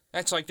jokes is,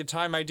 that's like the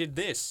time I did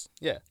this.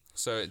 Yeah.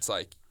 So it's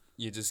like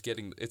you're just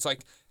getting it's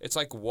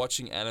like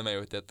watching anime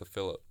without the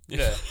filler.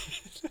 Yeah.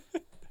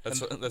 That's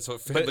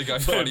what Family Guy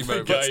funny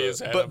Family moments Guy are. is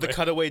But the anime.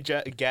 cutaway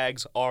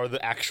gags are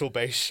the actual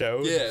base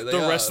show. Yeah, they the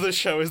rest are. of the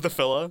show is the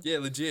filler. Yeah,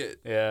 legit.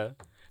 Yeah.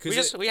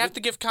 We have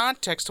to give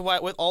context to why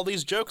with all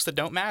these jokes that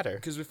don't matter.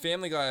 Because with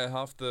Family Guy,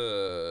 half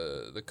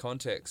the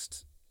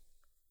context.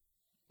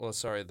 Well,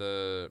 sorry,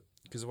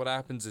 because what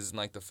happens is in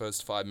like the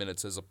first 5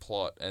 minutes there's a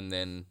plot, and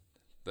then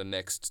the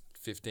next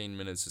 15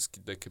 minutes is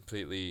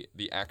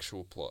the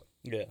actual plot.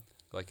 Yeah.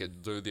 Like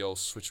do the old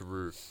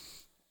switcheroo.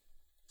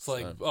 It's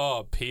like,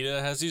 oh,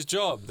 Peter has his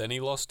job, then he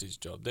lost his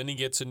job, then he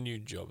gets a new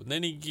job, and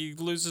then he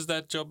loses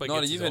that job, but Not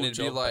gets even. his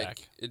old job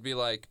back. It'd be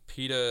like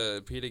Peter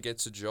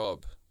gets a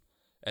job,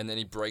 and then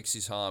he breaks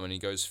his arm and he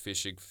goes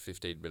fishing for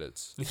 15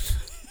 minutes.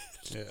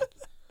 Yeah.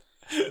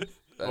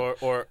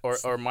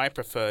 Or my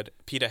preferred,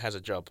 Peter has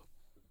a job.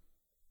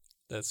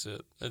 That's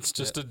it. It's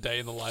just a day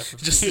in the life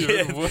of Just Peter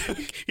at yeah,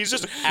 work. he's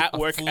just at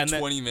work full and then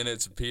 20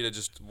 minutes of Peter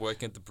just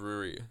working at the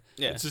brewery.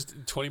 yeah. It's just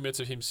 20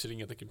 minutes of him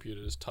sitting at the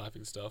computer just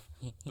typing stuff.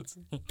 That's,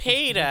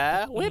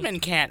 Peter,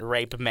 women can't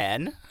rape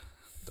men.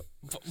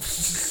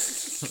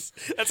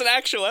 That's an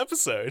actual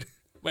episode.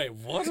 wait,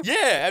 what?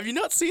 Yeah, have you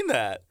not seen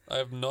that? I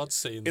have not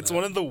seen It's that.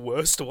 one of the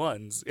worst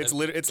ones. It's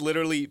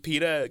literally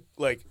Peter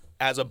like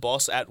as a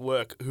boss at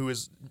work who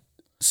is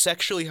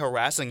sexually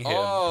harassing him.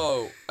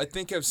 Oh, I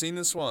think I've seen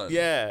this one.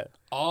 Yeah.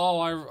 Oh,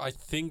 I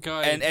think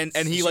I... And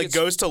he she like gets-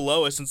 goes to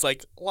Lois and it's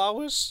like,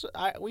 Lois,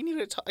 we need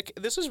to talk.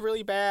 This is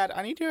really bad.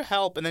 I need your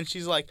help. And then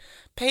she's like,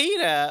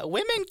 Peter,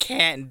 women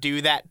can't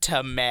do that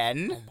to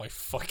men. Oh my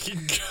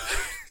fucking God.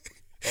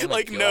 Oh my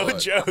Like no God.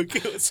 joke.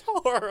 It was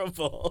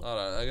horrible. Hold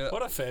on, I got,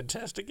 What a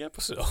fantastic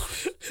episode.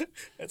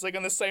 It's like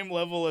on the same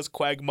level as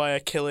Quagmire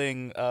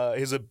killing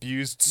his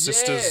abused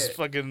sister's Yeah.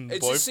 fucking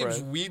it boyfriend. just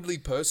seems weirdly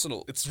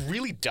personal. It's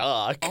really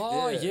dark.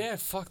 Oh, Yeah. yeah,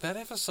 fuck. That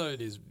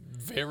episode is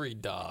very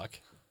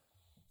dark.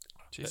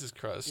 Jesus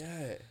Christ.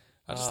 Yeah.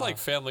 I just like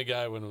Family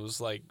Guy when it was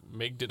like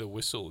Meg did a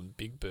whistle and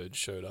Big Bird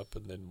showed up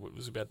and then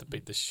was about to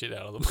beat the shit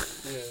out of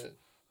them.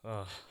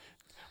 Yeah.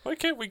 Why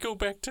can't we go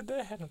back to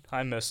that?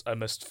 I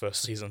missed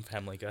first season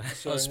Family Guy.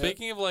 Oh,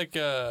 speaking of like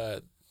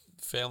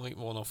family,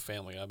 well not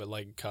Family Guy, but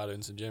like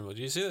cartoons in general. Did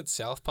you see that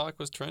South Park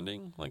was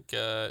trending like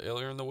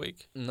earlier in the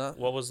week? No.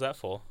 What was that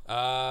for?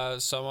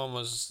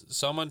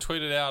 Someone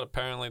tweeted out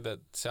apparently that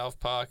South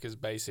Park has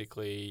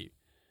basically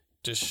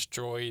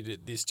destroyed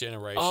this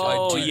generation.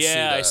 Oh did see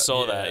yeah, I that.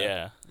 saw that.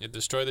 Yeah. Yeah, It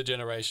destroyed the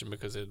generation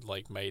because it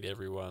like made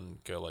everyone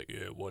go like,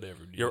 yeah,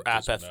 whatever. dude, you're it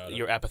doesn't matter."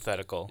 you're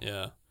apathetical,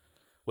 Yeah.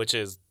 which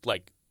is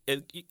like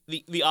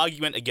the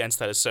argument against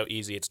that is so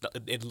easy. It's not,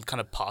 it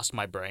kind of passed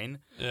my brain.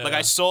 Yeah. Like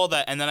I saw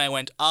that and then I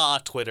went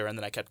Twitter and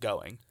then I kept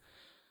going.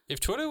 If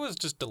Twitter was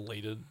just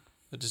deleted,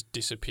 it just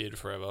disappeared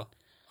forever,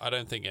 I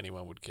don't think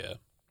anyone would care.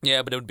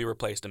 Yeah, but it would be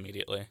replaced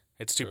immediately.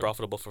 It's too True.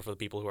 profitable for the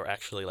people who are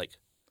actually like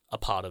a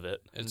part of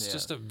it. It's Yeah.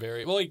 just a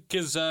very well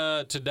because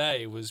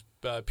today was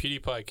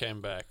PewDiePie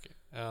came back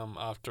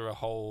after a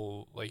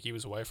whole like he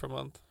was away for a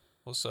month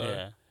or so.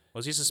 Yeah.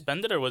 Was he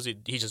suspended or was he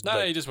just No,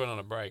 like, he just went on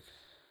a break.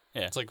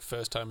 Yeah. It's like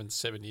first time in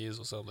 7 years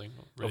or something.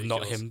 of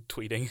not Ridiculous. him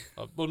tweeting,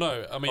 Well,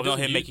 no, I mean of not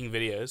doesn't him use- making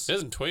videos? He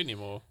doesn't tweet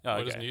anymore. Oh,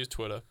 He doesn't okay. use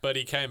Twitter. But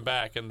he came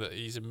back and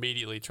he's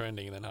immediately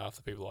trending. And then half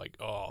the people are like,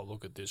 oh,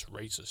 look at this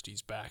racist.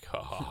 He's back. Ha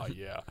ha ha.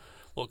 Yeah.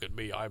 Look at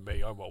me. I'm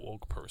a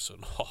woke person.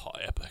 Ha ha.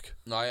 Epic.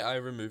 No, I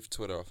removed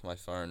Twitter off my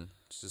phone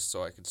just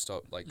so I could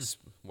stop like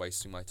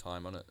wasting my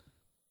time on it.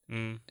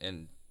 Mm.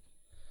 And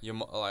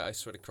like, I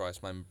swear to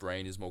Christ, my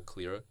brain is more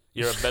clearer.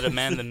 You're a better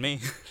man than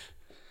me.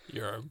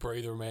 You're a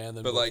breather man.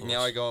 Than But both like of now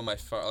us. I go on my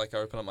phone, like I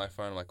open up my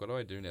phone, I'm like, what do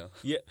I do now?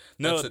 Yeah.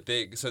 No. That's the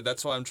thing. So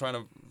that's why I'm trying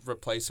to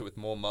replace it with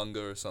more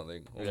manga or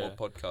something, or more Yeah.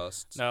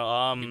 podcasts.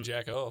 No. You can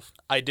jack off.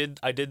 I did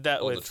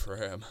that Or the with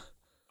tram.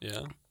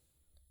 Yeah.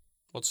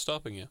 What's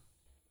stopping you?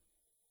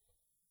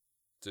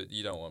 Dude,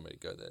 you don't want me to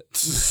go there.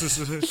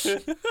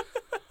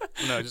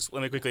 No, just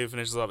let me quickly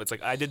finish this off. It's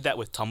like I did that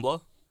with Tumblr,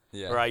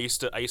 Yeah. where I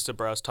used to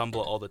browse Tumblr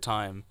all the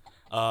time,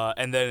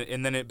 and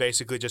then it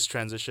basically just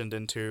transitioned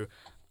into,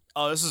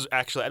 oh, this is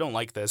actually I don't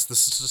like this.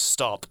 This is just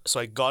stop. So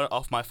I got it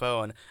off my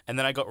phone, and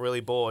then I got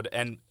really bored,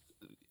 and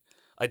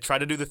I tried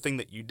to do the thing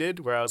that you did,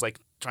 where I was like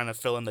trying to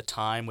fill in the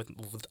time with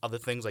other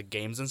things like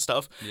games and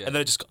stuff, Yeah. and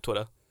then I just got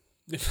Twitter.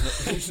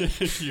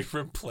 You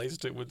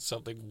replaced it with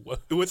something worse.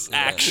 It was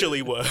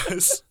actually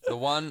worse. The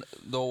one,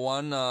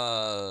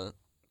 I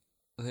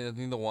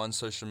think the one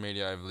social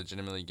media I've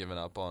legitimately given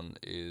up on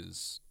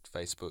is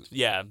Facebook.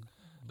 Yeah.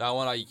 That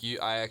one I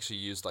actually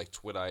used like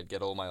Twitter. I'd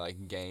get all my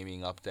like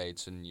gaming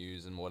updates and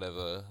news and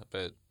whatever.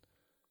 But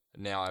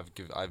now I've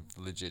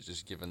legit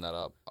just given that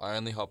up. I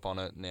only hop on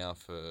it now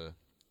for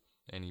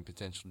any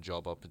potential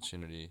job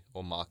opportunity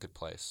or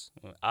marketplace.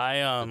 But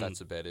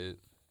that's about it.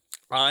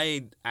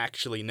 I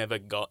actually never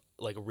got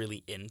like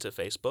really into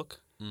Facebook.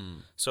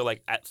 So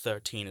like at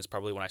 13 is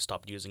probably when I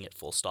stopped using it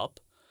full stop.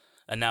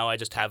 And now I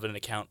just have an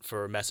account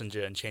for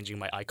Messenger and changing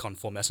my icon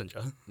for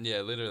Messenger.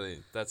 Yeah, literally.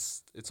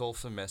 It's all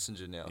for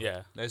Messenger now.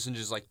 Yeah.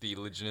 Messenger's like the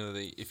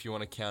legitimately, if you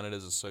want to count it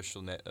as a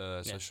social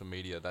social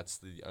media, that's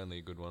the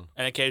only good one.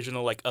 And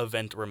occasional like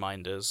event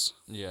reminders.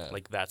 Yeah.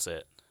 Like that's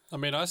it. I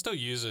mean, I still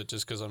use it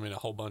just because I'm in a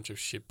whole bunch of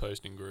shit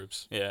posting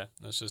groups. Yeah.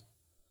 That's just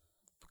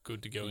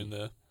good to go in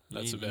there.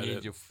 That's you about need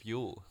it. your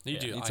fuel. I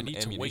need some to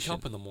wake ammunition.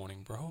 up in the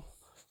morning, bro.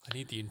 I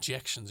need the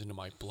injections into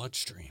my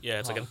bloodstream. Yeah,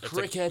 it's like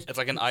cricket. it's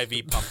like an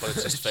IV pump, but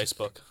it's just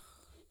Facebook.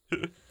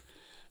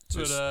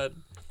 But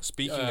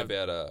Speaking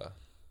about I'm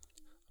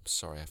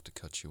sorry I have to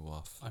cut you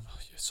off.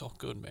 it's all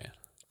good, man.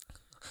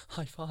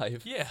 High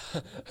five. Yeah.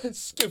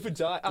 Stupid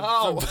die.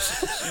 Ow.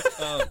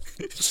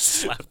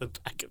 Slap the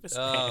back of his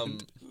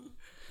hand.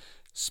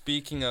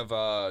 Speaking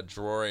of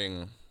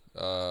drawing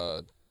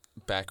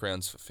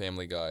backgrounds for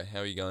Family Guy, how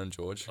are you going,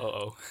 George?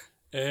 Uh-oh.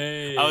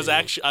 Hey.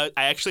 I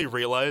actually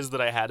realized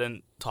that I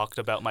hadn't talked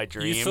about my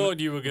dream. You thought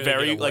you were going to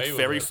very get away with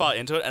very it. far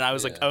into it, and I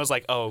was Yeah.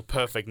 like, oh,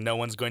 perfect. No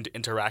one's going to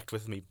interact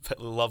with me.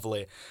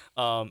 Lovely.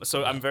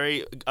 So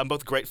I'm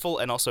both grateful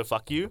and also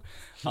fuck you.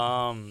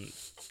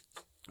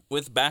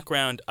 With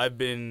background, I've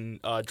been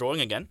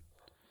drawing again.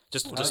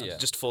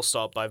 Just full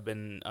stop. I've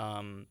been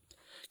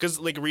because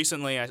like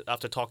recently,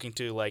 after talking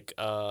to like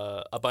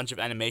a bunch of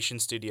animation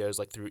studios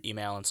like through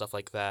email and stuff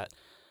like that.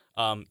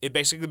 It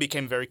basically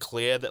became very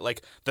clear that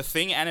like the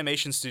thing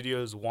animation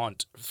studios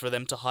want for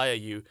them to hire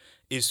you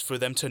is for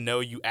them to know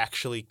you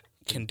actually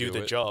can do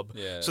the it. job.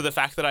 Yeah. So the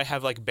fact that I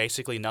have like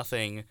basically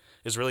nothing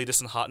is really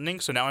disheartening.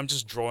 So now I'm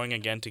just drawing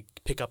again to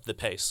pick up the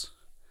pace.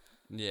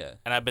 Yeah.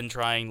 And I've been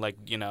trying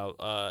like,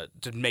 to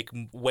make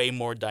way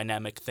more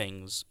dynamic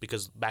things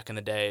because back in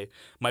the day,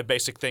 my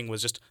basic thing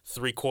was just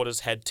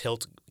 3/4 head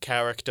tilt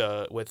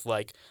character with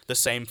like the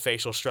same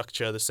facial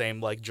structure, the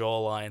same like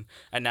jawline.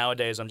 And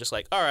nowadays I'm just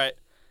like, all right,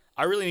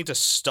 I really need to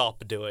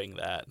stop doing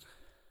that.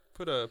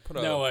 Put a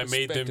No, I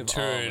made them perspective arm in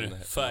turn the- in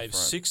the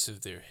 5/6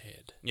 of their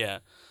head. Yeah.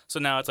 So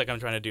now it's like I'm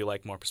trying to do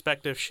like more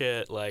perspective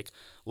shit, like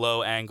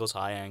low angles,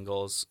 high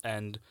angles,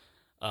 and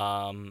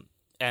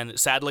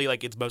sadly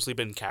like it's mostly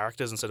been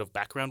characters instead of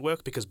background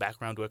work because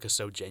background work is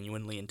so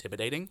genuinely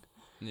intimidating.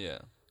 Yeah.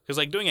 Because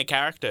like doing a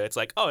character, it's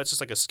like, oh, it's just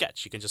like a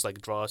sketch. You can just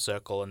like draw a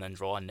circle and then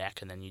draw a neck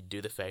and then you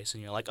do the face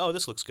and you're like, oh,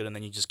 this looks good, and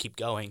then you just keep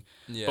going.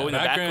 Yeah. But when the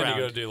Background, background,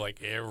 you got to do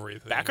like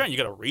everything. background you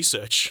gotta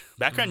research.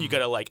 Background you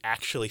gotta like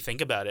actually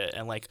think about it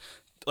and like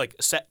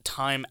set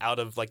time out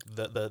of like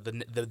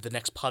the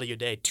next part of your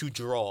day to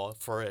draw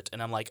for it.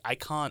 And I'm like, I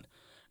can't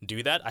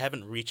do that. I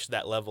haven't reached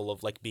that level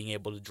of like being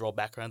able to draw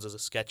backgrounds as a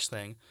sketch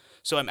thing.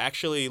 So I'm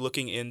actually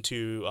looking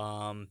into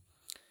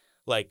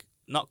like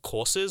not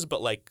courses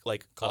but like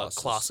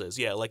classes.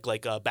 Yeah, like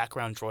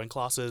background drawing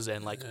classes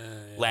and like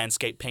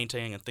landscape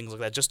painting and things like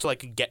that, just to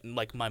like get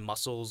like my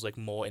muscles like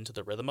more into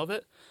the rhythm of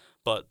it.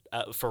 But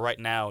for right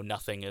now,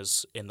 nothing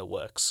is in the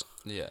works.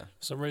 Yeah.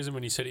 For some reason,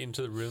 when you said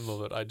into the rhythm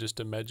of it, I just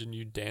imagine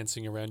you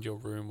dancing around your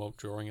room while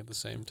drawing at the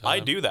same time. I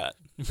do that.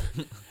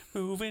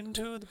 Moving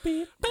to the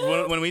beat.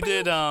 when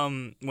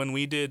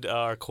we did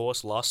our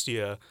course last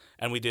year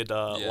and we did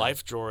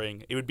life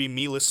drawing, it would be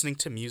me listening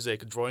to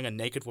music, drawing a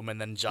naked woman,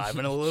 then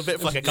jiving a little bit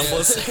for like a couple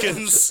of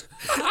seconds.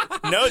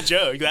 No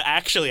joke, that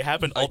actually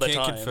happened all the time.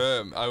 I can't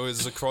confirm. I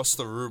was across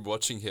the room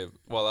watching him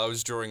while I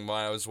was drawing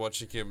mine. I was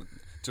watching him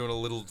doing a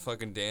little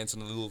fucking dance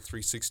and a little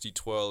 360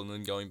 twirl and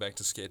then going back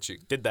to sketching.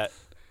 Did that.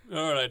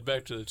 All right,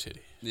 back to the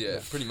titty. Yeah,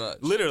 pretty much.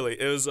 Literally,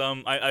 it was.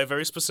 I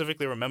very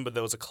specifically remember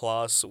there was a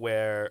class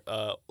where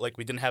like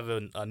we didn't have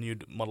a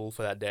nude model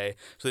for that day,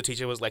 so the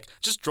teacher was like,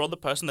 "Just draw the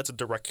person that's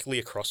directly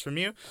across from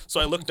you." So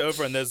I looked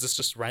over and there's this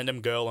just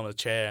random girl on a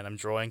chair, and I'm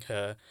drawing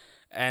her.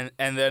 And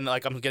then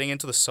like I'm getting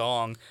into the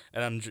song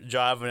and I'm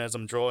jiving as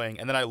I'm drawing,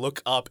 and then I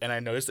look up and I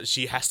notice that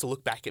she has to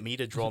look back at me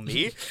to draw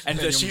me, and And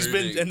that you're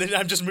moving. and then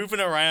I'm just moving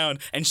around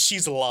and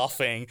she's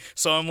laughing,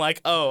 so I'm like,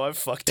 oh, I've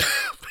fucked up.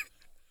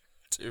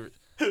 Dude.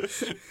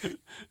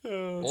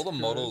 all the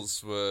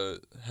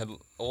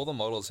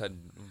models had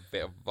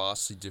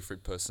vastly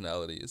different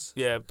personalities.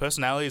 Yeah,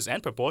 personalities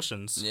and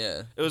proportions.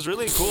 Yeah. It was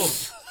really cool.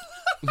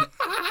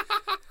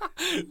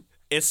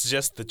 It's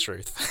just the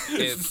truth.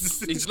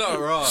 He's not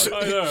wrong.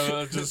 I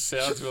know, that just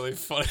sounds really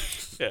funny.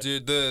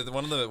 Dude,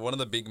 one of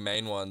the big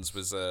main ones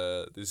was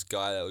this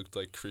guy that looked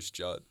like Chris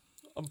Judd.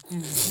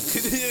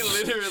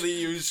 Literally,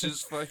 he was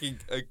just fucking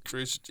a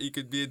Chris. He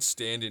could be a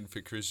stand-in for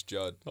Chris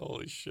Judd.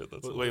 Holy shit,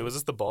 that's Wait, was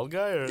this the bald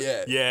guy? Or?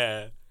 Yeah.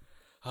 Yeah.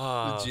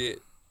 Ah, Legit.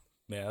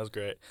 man, that was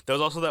great. There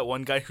was also that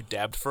one guy who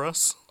dabbed for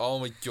us. Oh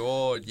my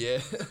god, yeah.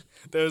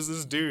 There was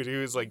this dude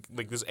who was like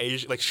this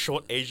Asian, like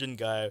short Asian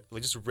guy,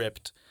 like just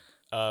ripped.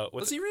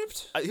 Was he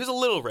ripped? He was a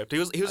little ripped. He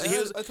was I thought he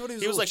was a he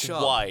was little like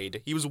chub.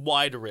 wide. He was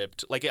wide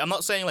ripped. Like I'm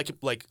not saying like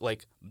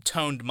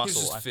toned He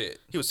muscle. was just fit.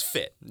 He was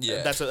fit.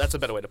 Yeah. That's a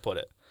better way to put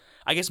it.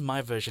 I guess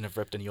my version of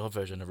ripped and your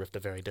version of ripped are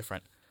very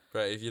different.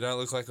 Right, if you don't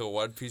look like a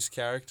One Piece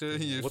character,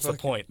 you What's the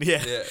point?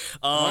 Yeah. Yeah.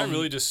 Am I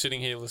really just sitting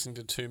here listening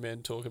to two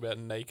men talk about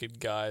naked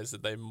guys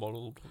that they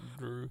modelled,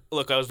 drew?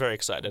 Look, I was very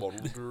excited. Fuck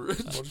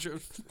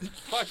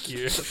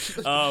you.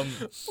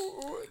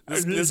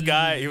 This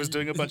guy, he was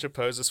doing a bunch of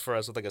poses for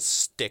us with like a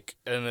stick,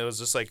 and it was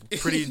just like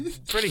pretty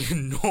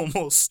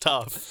normal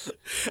stuff.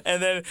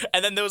 And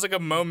then there was like a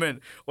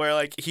moment where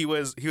like he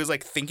was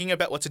like thinking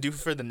about what to do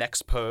for the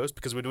next pose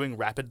because we're doing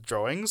rapid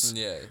drawings.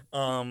 Yeah.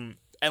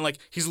 And like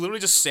he's literally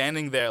just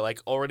standing there, like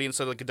already in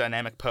sort of like a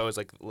dynamic pose,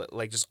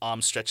 like just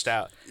arms stretched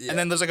out. Yeah. And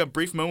then there's like a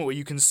brief moment where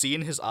you can see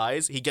in his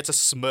eyes he gets a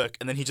smirk,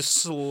 and then he just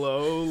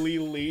slowly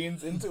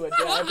leans into a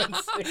dab and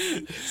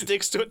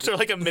sticks to it for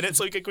like a minute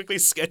so he can quickly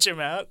sketch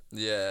him out.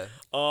 Yeah.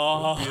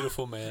 Oh,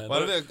 Beautiful man.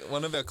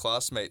 One of our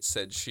classmates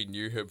said she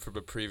knew him from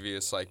a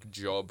previous like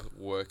job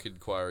work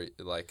inquiry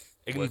like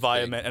work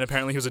environment, and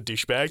apparently he was a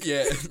douchebag.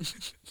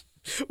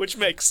 thing. Which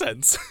makes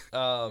sense.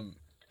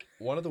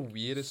 One of the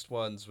weirdest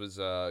ones was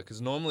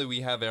because normally we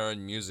have our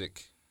own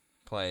music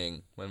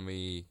playing when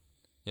we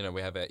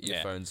have our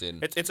earphones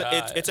in.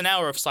 It's an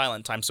hour of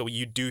silent time, so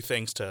you do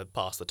things to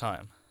pass the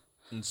time.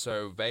 And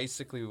so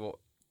basically,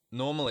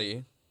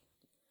 normally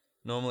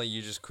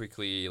you just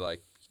quickly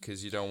like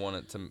because you don't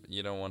want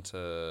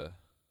to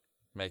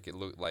make it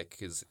look like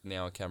because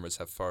now cameras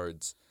have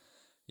phones,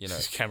 you know.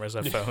 Cameras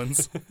have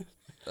phones.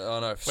 Oh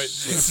no! Wait.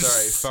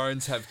 Sorry,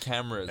 phones have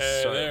cameras.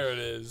 So There it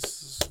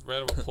is.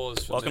 Round of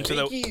applause for welcome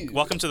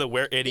that. to the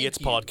We're Idiots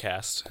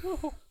podcast.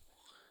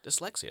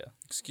 Dyslexia.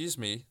 excuse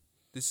me,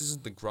 this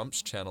isn't the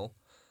Grumps channel.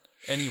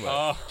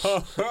 Anyway,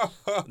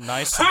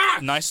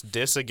 Nice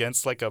diss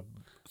against like a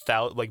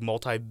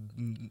multi.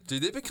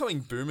 dude, they're becoming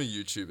boomer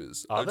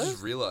YouTubers. Are I they?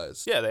 just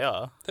realized. Yeah, they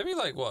are. They'd be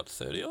like what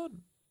 30 odd,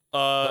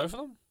 Uh, both of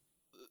them,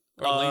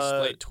 or at least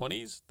late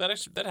 20s.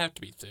 That'd have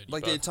to be 30.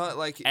 Like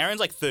both. Aaron's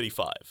like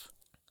 35.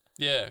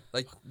 Yeah.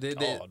 they're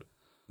God.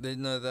 they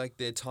know like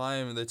their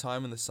time in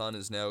the sun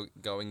is now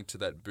going to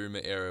that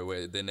boomer era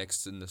where they're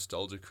next to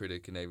Nostalgia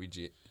Critic and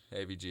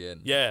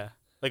AVGN. Yeah,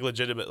 like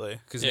legitimately.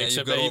 Because Yeah, now you've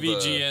except got all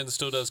AVGN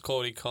still does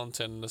quality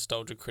content. And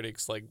Nostalgia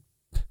Critics like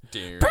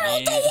the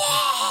Build the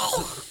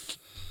wall.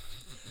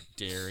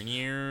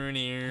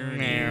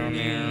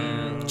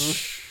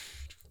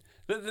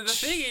 the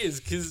thing is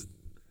because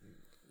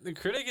the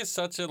critic is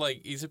such a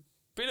he's a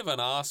bit of an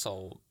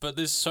asshole, but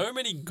there's so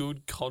many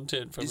good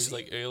content from Is his he-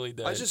 like early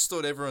days. I just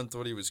thought everyone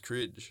thought he was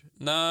cringe.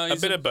 no, A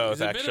he's bit of both,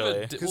 he's a bit of a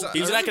actually. di- 'Cause well,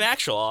 He's I like an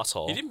actual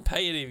asshole. he didn't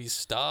pay any of his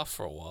staff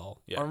for a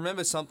while. Yeah. I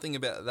remember something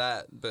about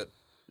that, but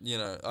you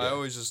know, I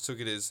always just took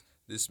it as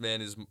this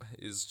man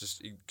is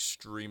just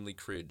extremely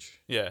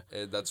cringe. Yeah.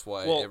 And that's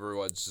why Well,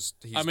 everyone's just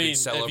he's I mean,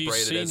 been have you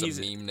celebrated seen as a his-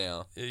 meme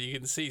now. You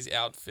can see his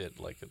outfit,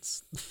 like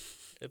it's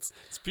It's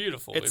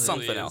beautiful. it's It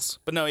something really is. else.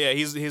 But no, yeah,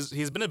 he's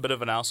been a bit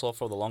of an asshole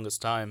for the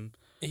longest time.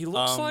 He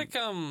looks Um, like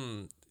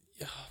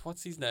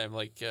what's his name?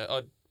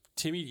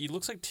 Timmy. He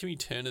looks like Timmy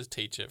Turner's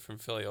teacher from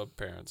Fairly Odd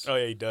Parents. Oh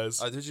yeah, he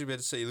does. I thought you were about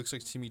to say he looks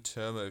like Timmy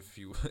Turner if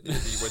he went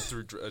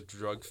through a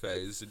drug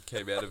phase and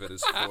came out of it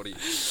as 40.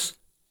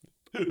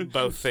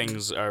 Both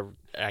things are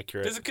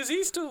accurate.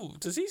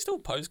 Does he still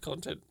post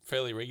content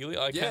fairly regularly?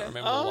 I Yeah. can't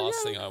remember the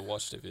last thing I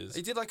watched of his.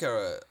 He did like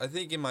I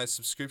think in my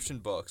subscription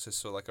box I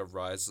saw like a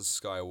Rise of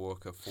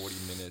Skywalker 40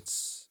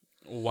 minutes.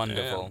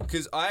 Wonderful.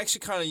 Because I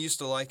actually kind of used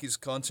to like his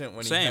content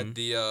when Same.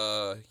 he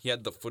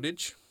had the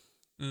footage.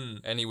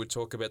 And he would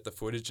talk about the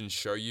footage and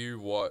show you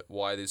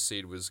why this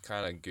seed was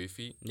kind of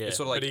goofy. Yeah. It's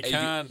sort of like But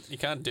he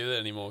can't do that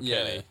anymore, can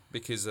yeah, he?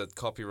 because of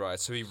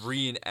copyright. So he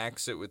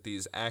reenacts it with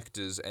these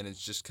actors, and it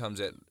just comes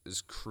out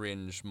as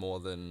cringe more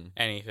than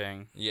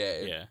Anything.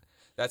 yeah.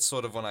 That's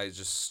sort of when I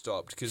just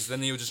stopped because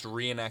then he would just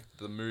reenact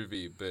the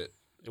movie, but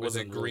with a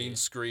wasn't green really-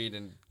 screen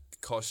and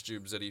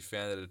costumes that he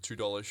found at a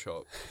 $2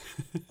 shop.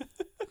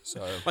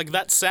 So Like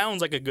that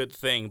sounds like a good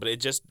thing, but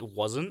it just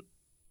wasn't.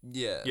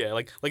 yeah, Yeah,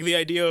 like the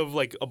idea of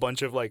like a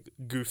bunch of like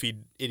goofy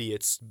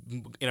idiots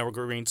in a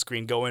green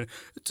screen going,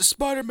 "It's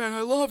Spider-Man,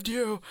 I loved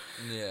you,"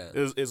 yeah.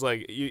 is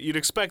like you'd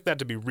expect that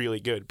to be really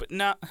good, but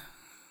nah.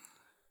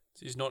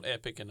 He's not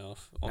epic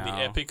enough on the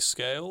No. epic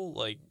scale.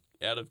 Like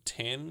out of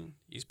 10,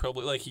 he's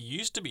probably like he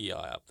used to be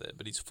high up there,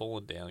 but he's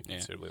fallen down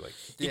considerably. Like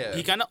Yeah.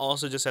 He kind of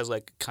also just has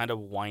like kind of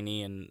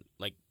whiny and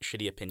like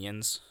shitty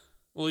opinions.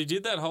 Well, he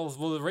did that whole.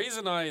 Well, the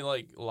reason I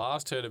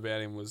last heard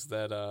about him was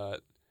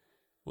that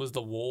was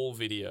the Wall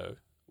video, which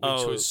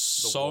Oh, was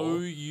The so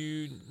Wall?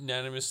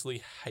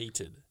 unanimously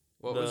hated.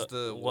 What was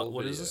the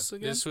what is video? this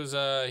again? This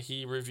was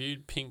he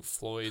reviewed Pink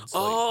Floyd's the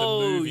Oh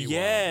movie one.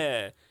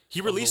 yeah,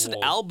 he released an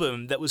Wall.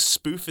 album that was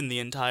spoofing the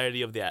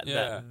entirety of that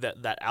Yeah.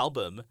 that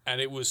album. And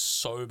it was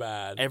so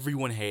bad.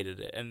 Everyone hated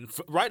it, and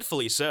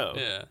rightfully so.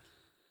 Yeah.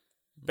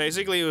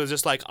 Basically, it was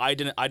just like I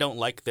don't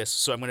like this,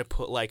 so I'm gonna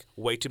put like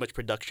way too much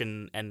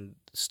production and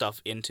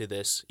stuff into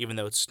this, even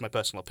though it's my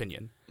personal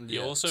opinion. He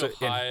Yeah. also So in-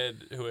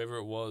 hired whoever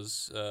it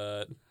was,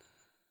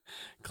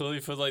 clearly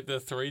for like the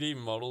 3D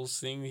models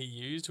thing he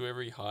used,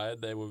 whoever he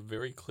hired, they were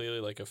very clearly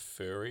like a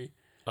furry.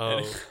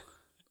 Oh,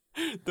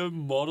 The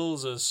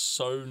models are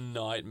so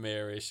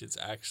nightmarish. It's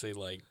actually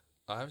like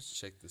I have to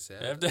check this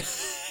out. you have to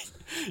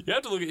you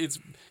have to look at it's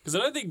because I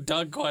don't think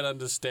Doug quite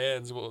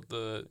understands what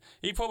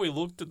he probably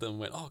looked at them and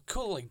went, oh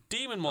cool, like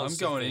demon I'm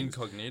monster going things.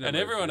 incognito. And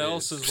mode everyone for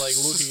else this. is like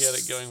looking at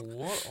it going,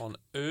 what on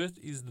earth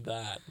is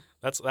that?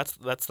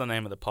 that's the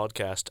name of the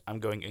podcast. I'm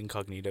going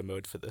incognito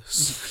mode for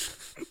this.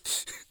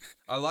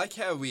 I like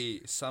how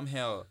we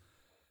somehow,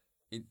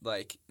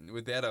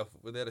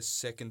 without a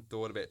second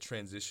thought about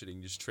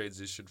transitioning, just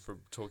transitioned from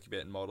talking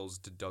about models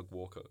to Doug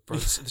Walker. Bro,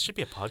 this should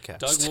be a podcast.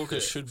 Doug Walker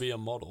should be a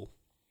model.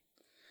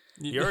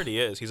 He already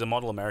is. He's a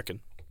model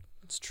American.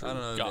 It's true. I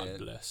don't know, God man.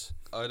 bless.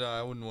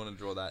 I wouldn't want to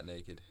draw that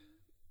naked.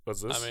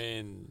 What's this? I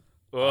mean,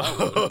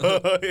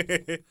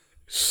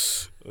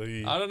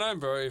 Oy. I don't know,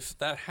 bro. If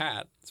that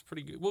hat, it's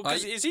pretty good. Well,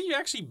 'cause is he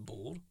actually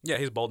bald? Yeah,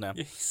 he's bald now.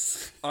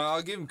 Yes.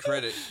 I'll give him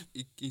credit.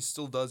 He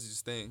still does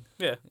his thing.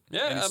 Yeah.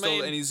 Yeah, And I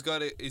mean, he's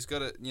got it. He's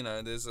got it. You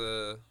know, there's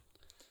a.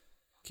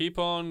 keep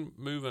on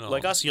moving on.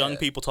 Like us young Yeah.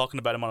 people talking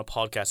about him on a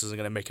podcast isn't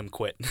going to make him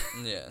quit.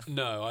 Yeah.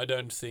 No, I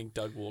don't think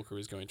Doug Walker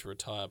is going to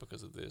retire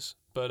because of this.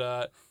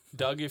 But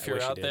Doug, if you're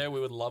wish he out did. there, we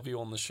would love you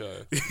on the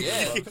show.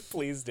 Yeah.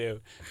 Please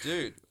do.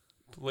 Dude.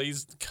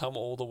 Please come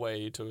all the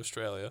way to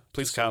Australia.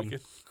 Please just so we come. can-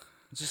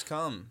 Just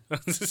come.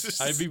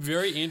 I'd be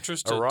very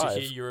interested to Arrive.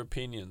 hear your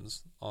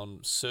opinions on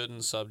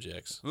certain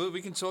subjects. Well,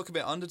 we can talk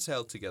about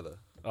Undertale together.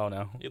 Oh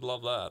no. You'd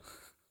love that.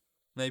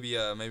 Maybe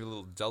a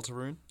little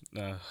Deltarune.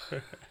 No.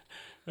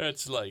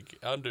 It's like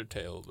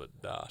Undertale, but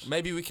not.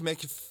 Maybe we can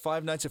make a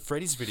Five Nights at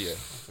Freddy's video.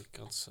 For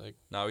God's sake.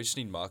 No, we just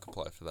need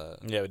Markiplier for that.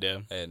 Yeah, we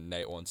do. And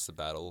Nate wants to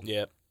battle.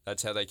 Yep.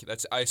 That's how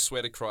I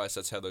swear to Christ,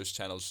 that's how those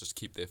channels just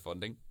keep their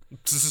funding.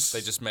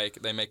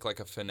 They make like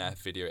a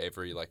FNAF video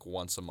every like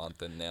once a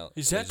month, and now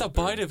Is that the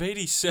bite of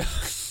 87?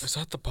 Is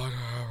that the bite?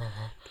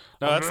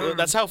 No,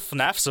 that's how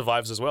FNAF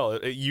survives as well.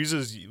 It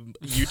uses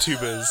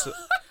YouTubers.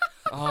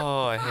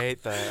 Oh, I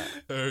hate that.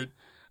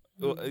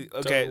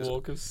 Okay, Don't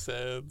walk of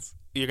sands.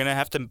 you're gonna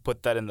have to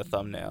put that in the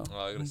thumbnail. Oh,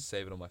 I gotta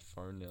save it on my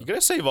phone now. You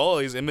gotta save all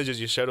these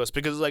images you showed us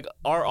because like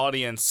our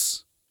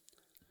audience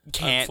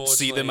can't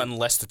see them Unfortunately,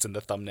 unless it's in the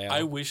thumbnail.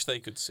 I wish they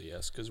could see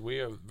us because we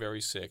are very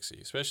sexy,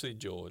 especially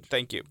George.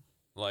 Thank you.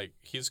 Like,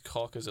 his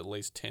cock is at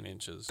least 10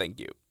 inches. Thank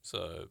you.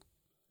 So.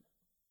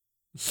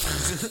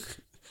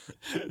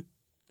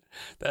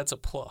 That's a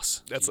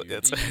plus. It's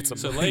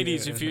So,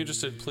 ladies, if you're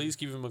interested, please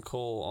give him a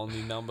call on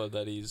the number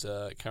that is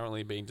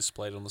currently being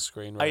displayed on the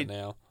screen right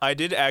now. I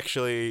did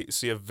actually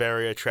see a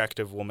very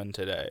attractive woman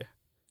today.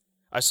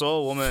 I saw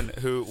a woman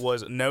who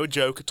was, no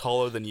joke,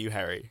 taller than you,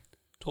 Harry.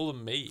 Taller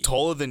than me.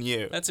 Taller than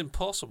you. That's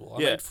impossible.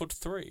 I'm Yeah.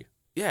 8'3".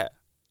 Yeah.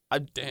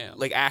 Damn.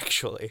 Like,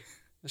 actually.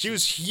 She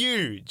was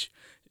huge.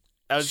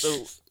 I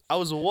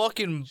was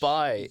walking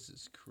by.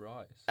 Jesus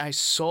Christ. I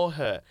saw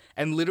her.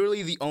 And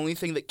literally the only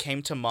thing that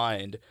came to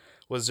mind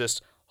was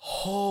just,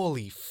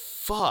 holy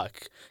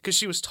fuck. Because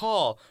she was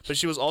tall, but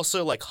she was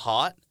also, like,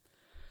 hot.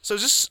 So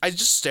I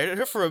just stared at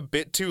her for a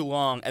bit too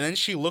long. And then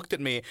she looked at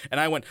me,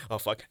 and I went, oh,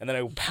 fuck. And then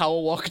I power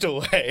walked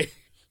away.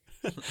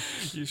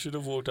 You should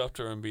have walked up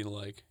to her and been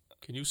like,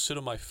 can you sit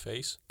on my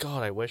face?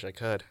 God, I wish I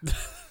could.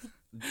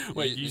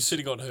 Wait, you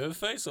sitting on her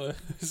face? Or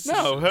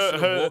No, Should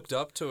have her walked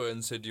up to her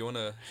and said, "Do you want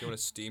a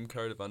Steam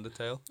code of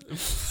Undertale?"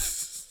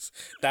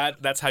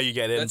 that's how you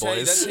get in, That's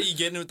boys. how you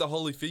get in with the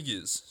holy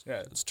figures. Yeah.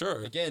 It's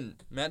true. Again,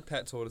 Matt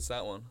Pat taught us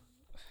that one.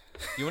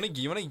 You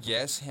wanna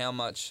guess how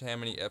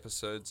many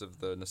episodes of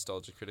the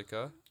Nostalgia Critic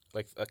are?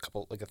 Like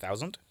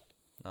 1,000?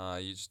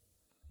 You just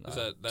Is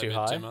that Too bit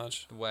high? too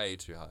much? way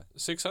too high.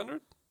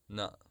 600?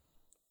 No.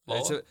 Lower?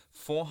 It's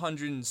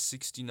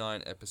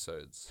 469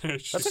 episodes.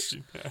 That's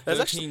 13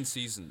 actually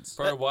seasons.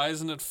 Bro, why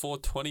isn't it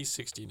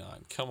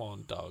 420.69? Come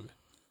on, dog.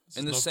 This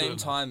In is the not same good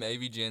time,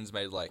 AVGN's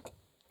made like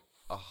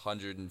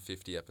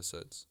 150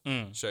 episodes.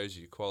 Shows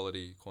you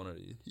quality,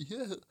 quantity.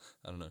 Yeah.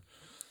 I don't know.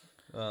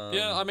 enough.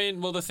 Yeah, I mean,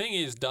 well, the thing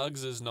is,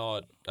 Doug's is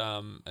not,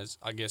 as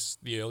I guess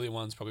the earlier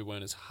ones probably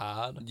weren't as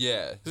hard.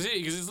 Yeah. Because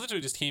it's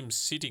literally just him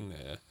sitting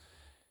there,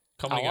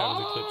 commenting over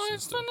the clips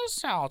and stuff.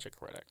 Nostalgia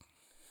Critic.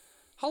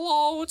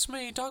 Hello, it's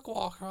me, Doug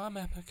Walker. I'm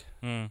epic.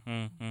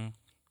 I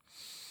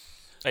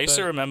used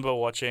to remember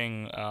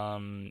watching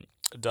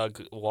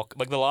Doug Walk.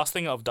 Like the last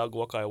thing of Doug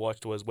Walker I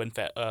watched was when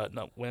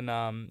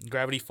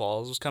Gravity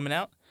Falls was coming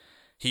out.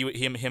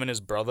 Him and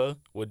his brother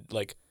would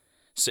like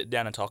sit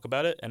down and talk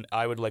about it, and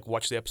I would like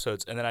watch the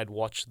episodes, and then I'd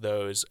watch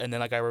those, and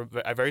then like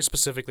I very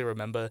specifically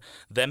remember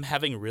them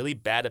having really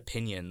bad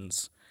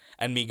opinions,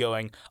 and me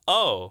going,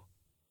 oh,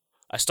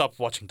 I stopped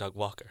watching Doug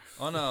Walker.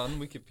 Oh no, on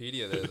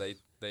Wikipedia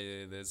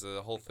there's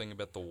a whole thing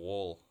about the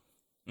wall.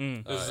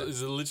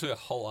 There's literally a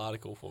whole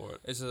article for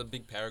it. There's a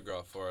big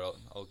paragraph for it.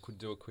 I'll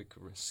do a quick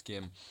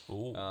skim.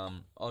 Ooh.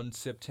 On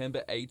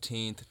September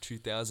 18th,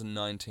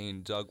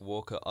 2019, Doug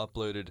Walker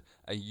uploaded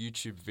a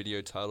YouTube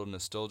video titled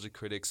Nostalgia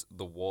Critics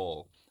The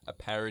Wall, a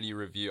parody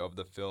review of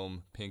the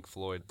film Pink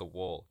Floyd The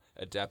Wall,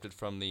 adapted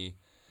from the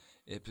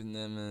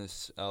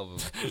eponymous album.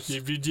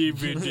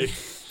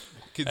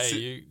 Hey,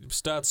 you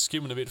start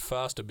skimming a bit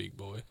faster, big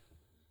boy.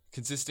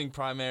 Consisting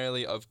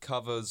primarily of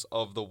covers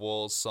of The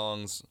Wall's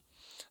songs,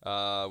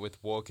 with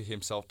Walker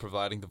himself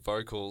providing the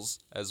vocals,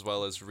 as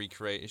well as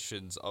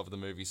recreations of the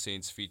movie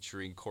scenes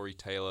featuring Corey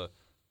Taylor.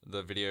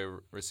 The video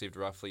received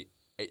roughly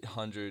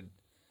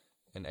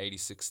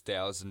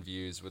 886,000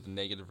 views with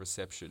negative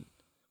reception,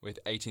 with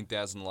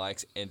 18,000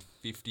 likes and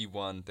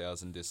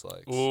 51,000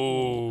 dislikes.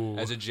 Ooh.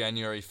 As of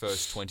January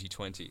 1st,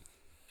 2020.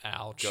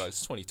 Ouch.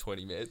 Guys,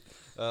 2020, man.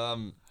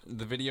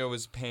 The video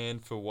was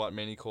panned for what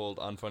many called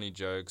unfunny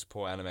jokes,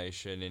 poor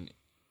animation, and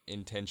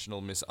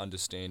intentional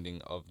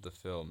misunderstanding of the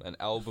film. An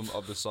album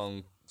of the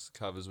song's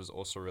covers was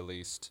also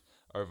released,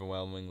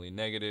 overwhelmingly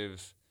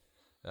negative.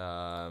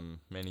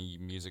 Many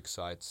music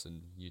sites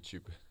and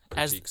YouTube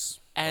critiques.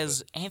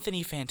 As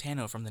Anthony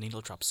Fantano from the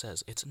Needle Drop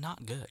says, it's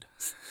not good.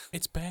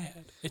 It's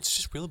bad. It's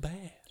just real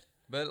bad.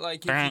 But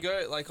like, if you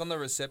go like on the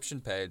reception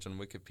page on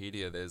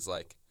Wikipedia, there's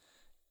like,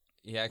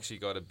 he actually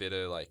got a bit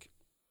of like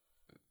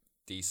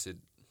decent,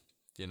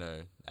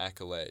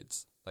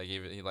 accolades.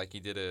 Like he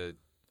did a.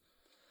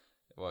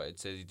 Well, it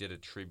says he did a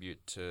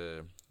tribute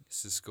to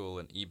Siskel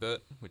and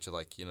Ebert, which are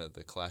like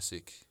the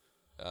classic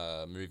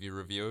movie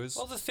reviewers.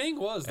 Well, the thing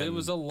was, there And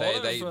was a lot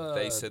of...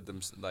 They said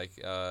them like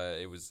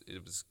it was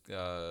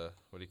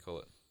what do you call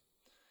it?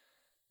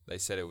 They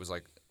said it was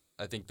like,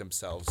 I think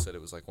themselves said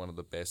it was like one of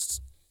the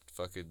best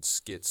fucking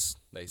skits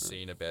they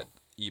seen about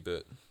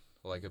Ebert,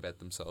 or like about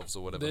themselves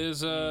or whatever.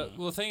 There's well,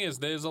 the thing is,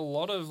 there's a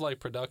lot of like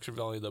production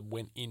value that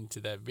went into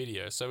that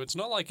video, so it's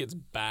not like it's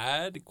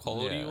bad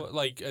quality. Yeah.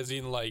 Like as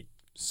in like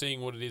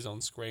seeing what it is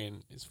on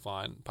screen is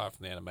fine, apart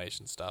from the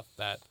animation stuff.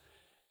 That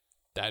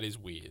is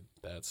weird.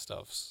 That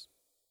stuff's.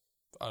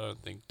 I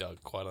don't think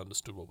Doug quite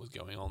understood what was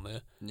going on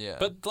there. Yeah,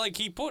 But like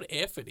he put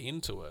effort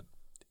into it.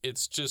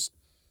 It's just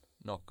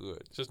not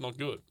good. not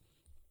good,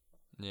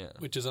 Yeah,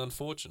 which is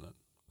unfortunate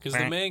because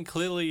the man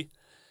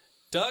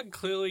Doug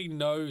clearly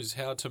knows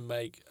how to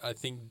make, I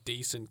think,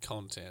 decent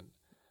content,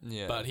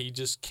 yeah. but he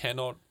just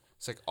cannot.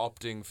 It's like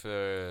opting for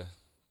the.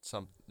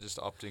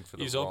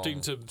 He's wrong.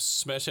 opting to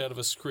smash out of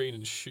a screen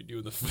and shoot you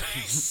in the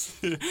face.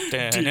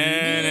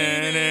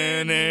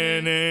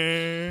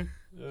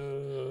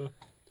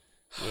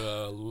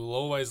 We'll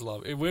always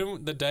love it.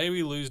 When the day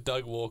we lose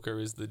Doug Walker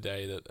is the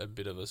day that a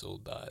bit of us all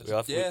dies.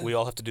 We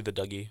all have to do the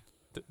Dougie.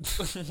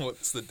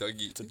 What's the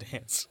Dougie? It's a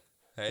dance.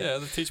 Hey? Yeah,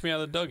 teach me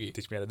how to Dougie.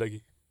 Teach me how to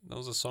Dougie. That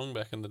was a song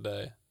back in the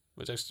day,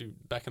 which actually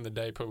back in the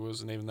day probably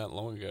wasn't even that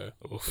long ago.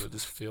 But it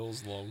just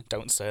feels long.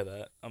 Don't say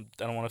that. I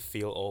don't want to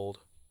feel old.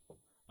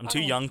 I'm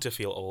too young to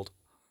feel old.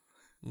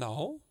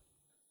 No,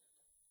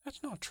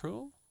 that's not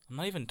true. I'm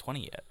not even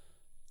 20 yet.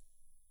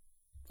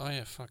 Oh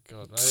yeah, fuck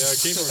God.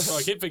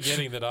 I keep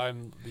forgetting that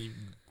I'm the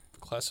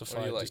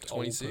classified like, just old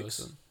 26?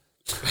 person.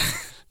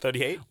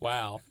 38?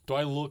 Wow, do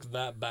I look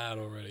that bad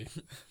already?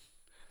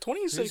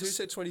 26. Who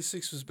said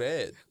 26 was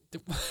bad?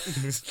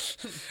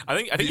 I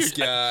think This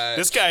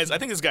guy. I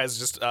think this guy's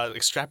just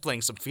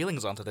extrapolating some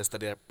feelings onto this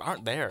that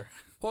aren't there.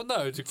 Well,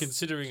 no,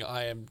 considering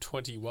I am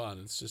 21,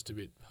 it's just a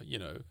bit,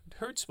 it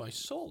hurts my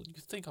soul. You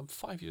think I'm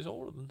 5 years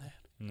older than that.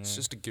 It's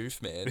just a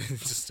goof, man.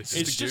 It's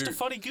It's just a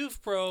funny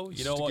goof, bro.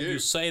 You know just a what? You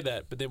goof. say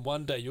that, but then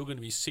one day you're going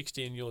to be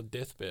 60 in your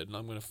deathbed, and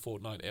I'm going to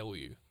Fortnite L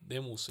you.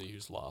 Then we'll see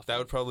who's laughing. That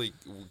would probably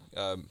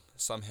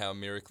somehow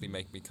miraculously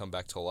make me come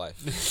back to life.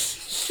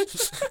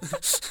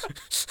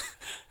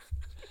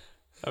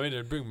 I mean,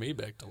 it'd bring me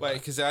back to Wait, life.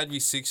 because I'd be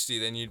 60,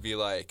 then you'd be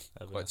like,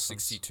 That'd be what, awesome.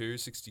 62,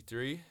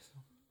 63?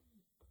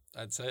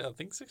 I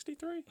think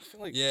 63.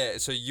 Yeah,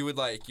 so you would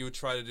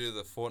try to do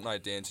the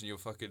Fortnite dance and your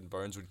fucking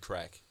bones would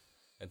crack.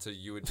 And so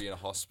you would be in a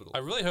hospital. I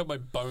really hope my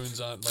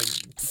bones aren't like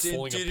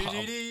falling apart.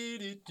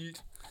 I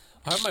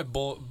hope my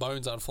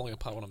bones aren't falling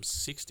apart when I'm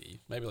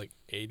 60. Maybe like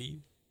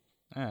 80.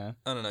 Yeah.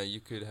 I don't know,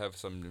 you could have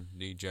some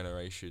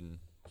degeneration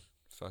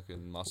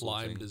fucking muscle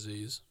Lyme thing.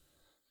 disease.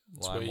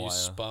 It's Lime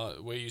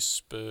where you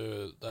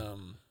spur.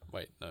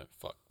 Wait, no,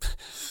 fuck.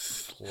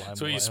 Lime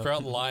It's where you wire.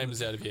 sprout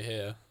limes out of your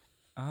hair.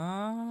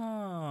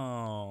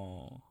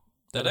 Oh.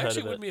 That Never heard actually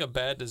of wouldn't it. be a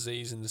bad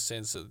disease in the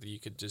sense that you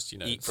could just,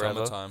 Eat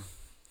forever. Summertime.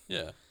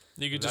 Yeah.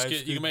 You could just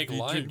Life you can make could be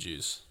lime too.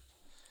 juice.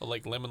 Or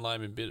like lemon,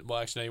 lime, and bit. Well,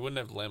 actually, no, you wouldn't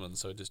have lemon,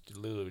 so it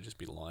literally would just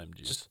be lime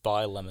juice. Just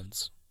buy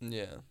lemons.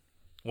 Yeah.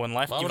 When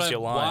life why would gives you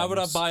limes. Why would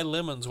I buy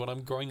lemons when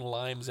I'm growing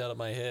limes out of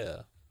my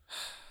hair?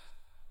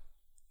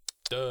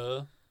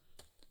 Duh.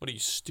 What are you,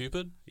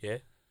 stupid? Yeah.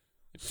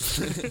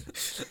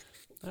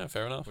 Yeah,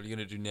 fair enough. What are you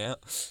going to do now?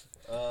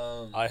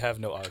 I have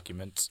no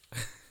arguments.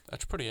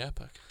 That's pretty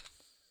epic.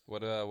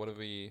 What have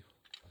we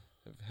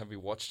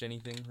watched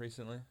anything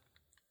recently?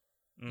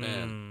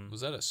 Man,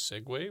 was that a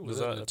segue? Was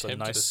that- that an that's a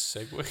attempt at a nice-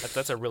 segue?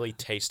 That's a really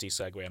tasty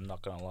segue, I'm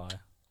not going to lie.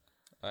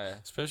 Oh, yeah.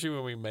 Especially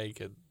when we make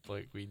it,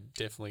 like, we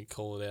definitely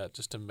call it out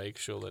just to make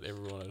sure that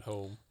everyone at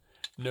home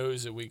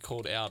knows that we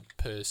called out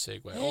per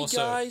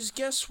segue.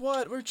 Guess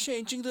what? We're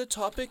changing the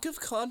topic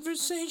of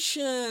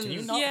conversation. Can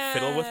you not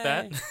fiddle with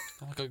that?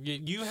 Oh my God,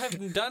 you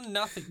have done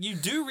nothing. You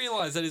do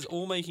realize that is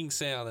all making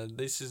sound, and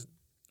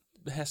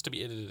has to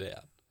be edited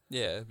out.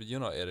 Yeah, but you're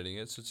not editing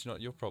it, so it's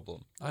not your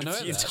problem. I know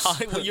It's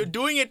that. entirely- you're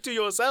doing it to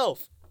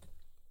yourself.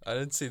 I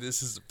don't see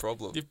this as a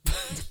problem.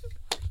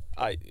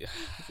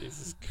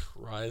 Jesus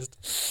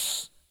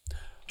Christ.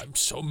 I'm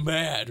so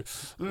mad.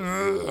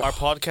 Our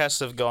podcasts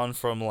have gone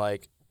from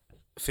like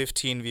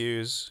 15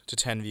 views to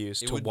 10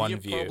 views It to would one be a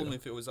view. problem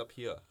if it was up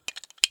here.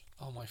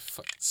 Oh my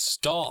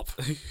stop.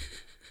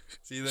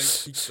 See, they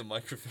keep the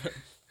microphone.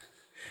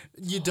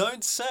 You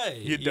don't say.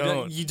 You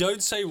don't. You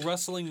don't say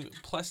rustling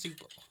plastic.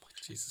 Oh my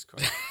Jesus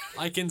Christ.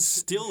 I can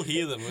still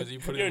hear them as you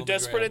put it Your on the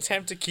desperate ground.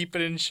 attempt to keep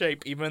it in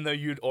shape, even though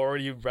you'd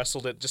already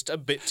wrestled it just a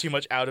bit too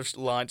much out of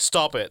line.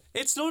 Stop it.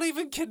 It's not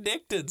even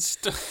connected.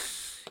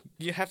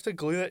 You have to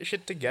glue that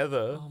shit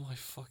together. Oh my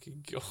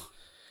fucking God.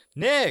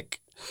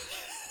 Nick!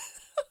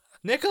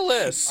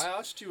 Nicholas! I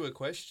asked you a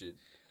question.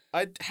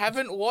 I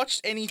haven't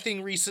watched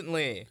anything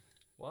recently.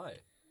 Why?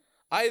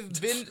 I've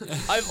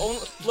only,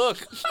 look,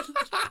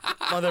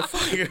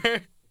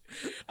 motherfucker.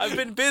 I've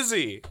been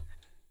busy.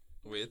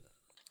 With?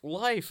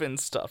 Life and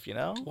stuff, you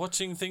know?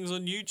 Watching things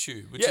on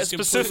YouTube, which Yeah, is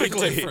completely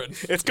specifically.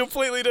 different. It's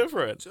completely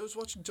different. So I was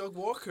watching Doug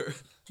Walker.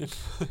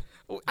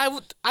 I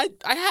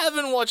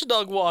haven't watched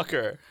Doug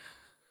Walker.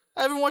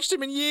 I haven't watched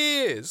him in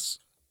years.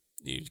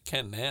 You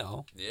can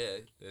now. Yeah,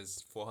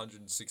 there's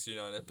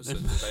 469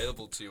 episodes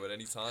available to you at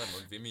any time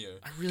on Vimeo.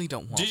 I really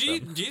don't want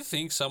them. Do you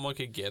think someone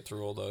could get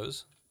through all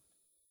those?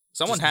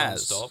 Someone Just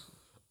has. non-stop?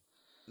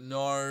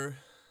 No.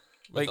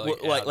 Like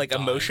With, like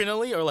dying.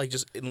 emotionally or like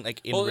just in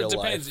Well, real it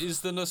depends. life?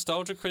 Is the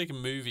Nostalgia Critic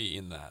movie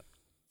in that?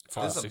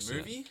 There's a 569?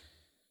 movie?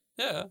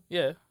 Yeah.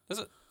 Yeah, Is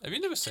it? Have you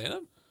never seen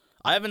it?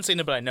 I haven't seen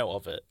it, but I know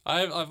of it.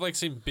 I've like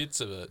seen bits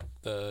of it.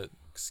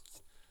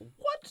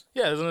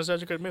 Yeah, there's a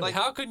Nostalgia Critic movie. Like,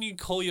 how can you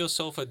call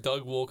yourself a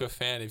Doug Walker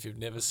fan if you've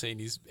never seen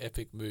his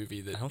epic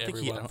movie that I don't think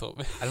he. everyone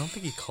thought? I don't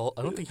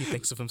think he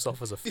thinks of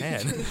himself as a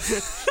fan.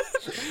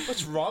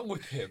 What's wrong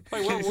with him?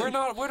 Wait, we're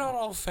not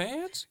all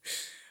fans.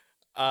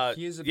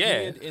 He has yeah.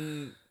 appeared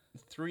in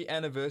 3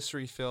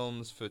 anniversary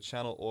films for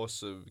Channel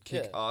Awesome: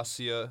 Kick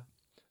Arsia,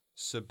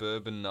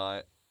 Suburban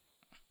Night,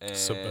 and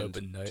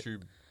Suburban Night. To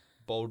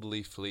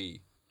Boldly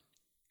Flee.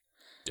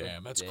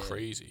 Damn, that's Damn.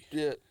 crazy.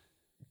 Yeah.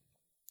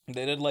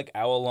 They did like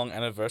hour-long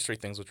anniversary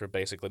things, which were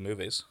basically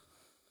movies.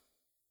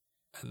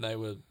 And they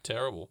were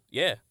terrible.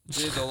 Yeah.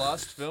 Dude, the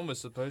last film was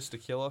supposed to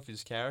kill off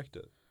his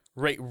character.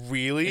 Right?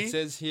 Really? It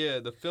says here,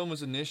 the film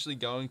was initially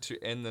going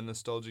to end the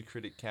Nostalgia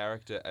Critic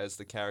character as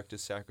the character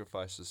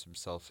sacrifices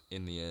himself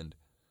in the end.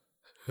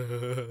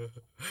 Do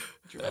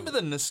you remember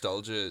the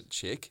Nostalgia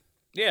chick?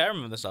 Yeah, I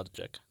remember the Nostalgia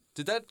Chick.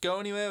 Did that go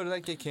anywhere or did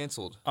that get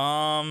cancelled?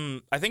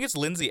 I think it's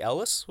Lindsay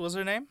Ellis was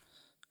her name,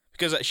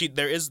 because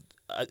there is.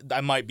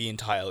 I might be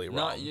entirely wrong.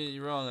 No,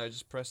 you're wrong. I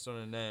just pressed on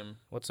her name.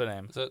 What's her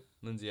name? Is that?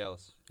 Lindsay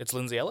Ellis. It's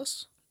Lindsay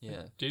Ellis.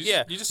 Yeah.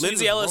 Yeah, You just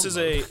Lindsay said it Ellis was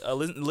is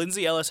wrong,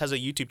 Lindsay Ellis has a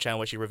YouTube channel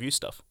where she reviews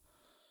stuff.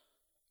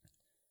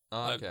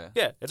 Oh, okay.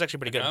 Yeah, it's actually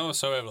pretty though. good. I'm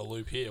so out of the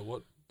loop here.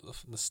 What the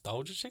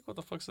Nostalgia Chick? What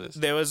the fuck's this?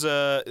 There was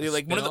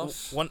like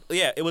spin-off?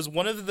 it was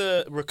one of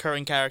the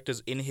recurring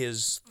characters in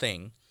his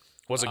thing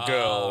was a Oh,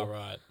 girl,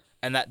 right.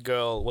 and that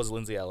girl was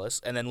Lindsay Ellis,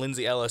 and then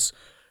Lindsay Ellis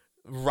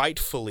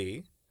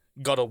rightfully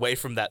got away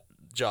from that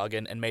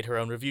jargon and made her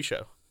own review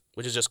show,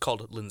 which is just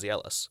called Lindsay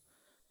Ellis.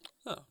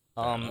 Oh,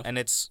 fair enough. And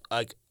it's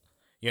like,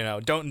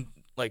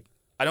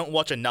 I don't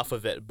watch enough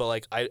of it, but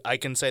like I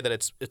can say that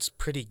it's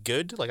pretty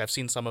good. Like I've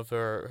seen some of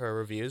her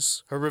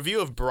reviews. Her review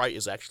of Bright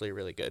is actually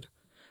really good,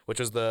 which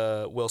was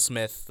the Will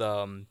Smith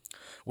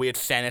weird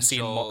fantasy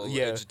Joel and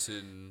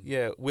Edgerton.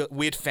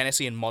 weird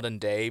fantasy and modern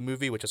day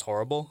movie, which is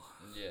horrible.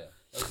 Yeah.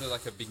 That was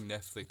like a big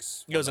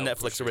Netflix. It was a one they were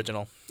Netflix pushing.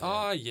 original.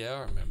 Oh, yeah, I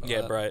remember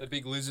Yeah, that. Bright. The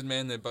big lizard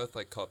man, they're both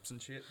like cops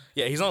and shit.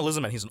 Yeah, he's not a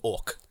lizardman. He's an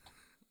orc.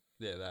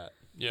 Yeah, that.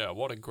 Yeah,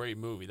 what a great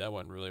movie. That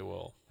went really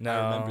well. No,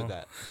 I remember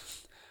that.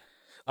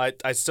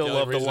 I still The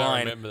love only the reason I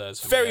line. remember that is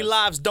from Fairy that.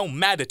 lives don't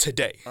matter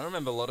today. I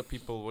remember a lot of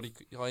people.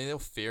 Oh, yeah, there were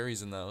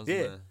fairies in that, wasn't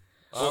Yeah. there?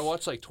 I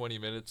watched like 20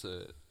 minutes of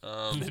it.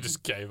 They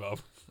just gave up.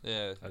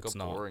 Yeah, it It's got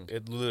not. boring.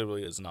 It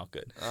literally is not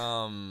good.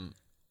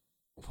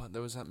 What?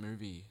 There was that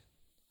movie.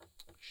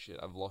 Shit,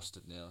 I've lost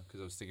it now because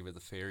I was thinking about the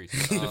fairies.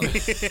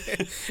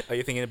 Are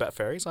you thinking about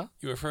fairies, huh?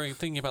 You were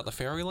thinking about the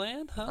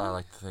fairyland, huh? I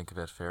like to think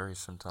about fairies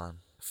sometime.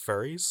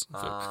 Furries?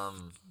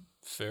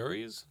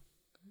 Fairies?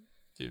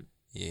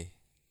 Yeah.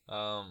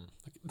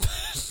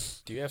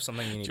 Do you have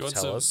something you need Do you to want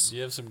tell some? us? Do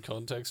you have some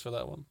context for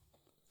that one?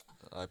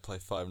 I play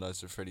Five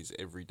Nights at Freddy's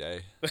every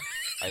day.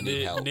 I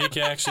need help. Nick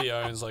actually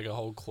owns like a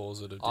whole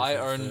closet of. I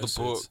different own the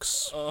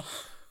fursuits. books.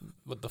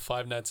 With the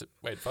Five Nights at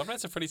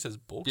Freddy's has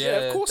books. Yeah,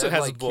 of course they it have,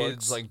 has like books.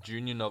 kids like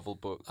junior novel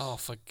books. Oh,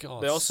 for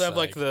God's They also have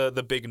like sake.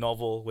 the big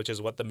novel, which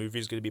is what the movie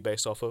is going to be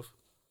based off of.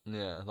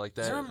 Yeah, like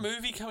that. Is there a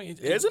movie coming?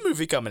 There's a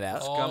movie coming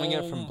out, Coming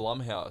out Oh. from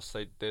Blumhouse.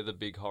 They're the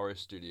big horror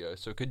studio,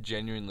 so it could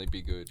genuinely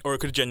be good. or it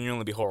could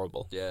genuinely be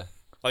horrible. Yeah.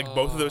 Like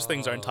both of those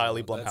things are Oh,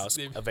 entirely that's Blumhouse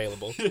the-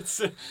 available.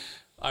 It's.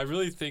 I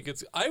really think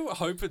it's. I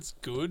hope it's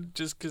good,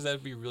 just because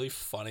that'd be really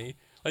funny.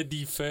 Like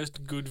the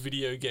first good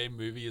video game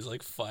movie is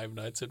like Five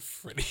Nights at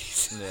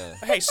Freddy's. Yeah.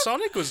 Hey,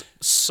 Sonic was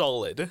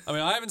solid. I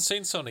mean, I haven't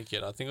seen Sonic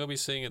yet. I think I'll be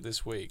seeing it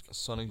this week.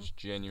 Sonic's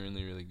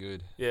genuinely really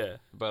good, Yeah.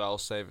 but I'll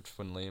save it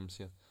for when Liam's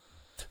here.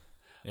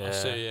 Yeah.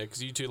 So yeah,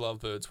 because you two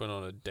lovebirds went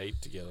on a date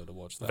together to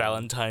watch that.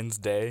 Valentine's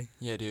Day.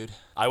 Yeah, dude.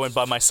 I went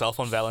by myself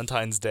on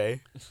Valentine's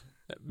Day.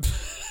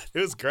 It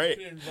was great.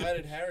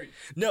 invited Harry.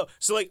 No,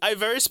 so like I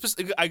very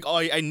specific.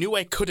 I knew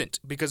I couldn't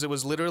because it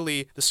was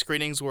literally the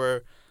screenings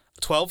were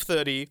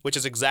 12:30, which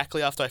is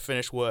exactly after I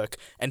finished work,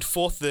 and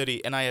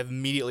 4:30, and I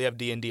immediately have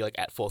D&D like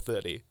at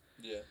 4:30.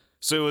 Yeah.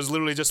 So it was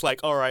literally just like,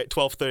 all right,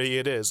 12:30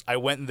 it is. I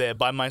went there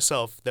by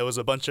myself. There was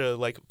a bunch of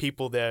like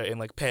people there in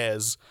like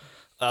pairs,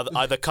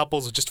 either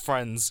couples or just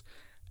friends,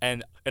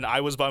 and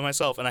I was by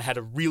myself, and I had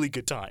a really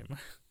good time.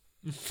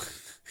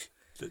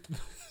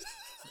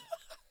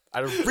 I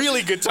had a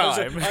really good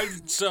time.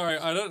 I'm sorry.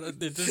 I don't.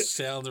 It just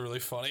sounds really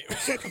funny.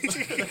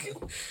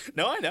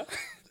 No, I know.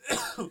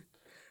 Oh,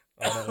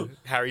 no.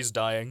 Harry's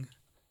dying.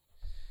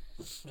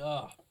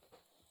 Ah.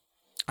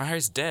 Oh,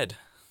 Harry's dead.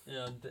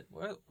 Yeah.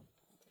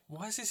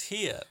 Why is this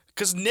here?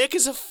 Because Nick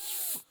is a.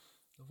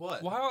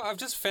 What? Why? I've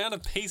just found a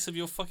piece of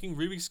your fucking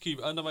Rubik's cube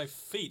under my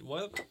feet.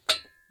 What?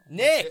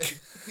 Nick!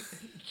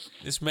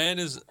 This man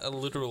is a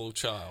literal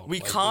child. We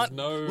Like, can't.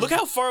 there's no. Look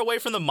how far away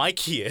from the mic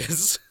he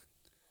is.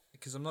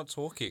 Because I'm not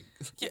talking.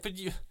 Yeah, but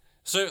you.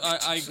 So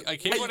I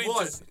keep wanting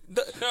what?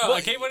 to. No, I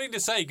keep wanting to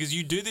say because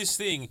you do this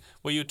thing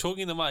where you're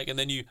talking the mic and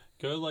then you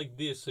go like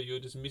this, so you're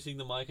just missing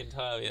the mic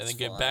entirely, and then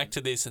go back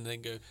to this and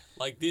then go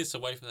like this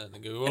away from that, and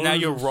then go. And now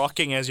you're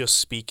rocking as you're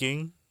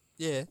speaking.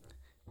 Yeah.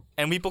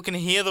 and people can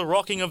hear the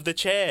rocking of the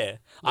chair.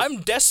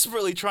 I'm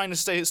desperately trying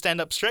to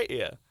stand up straight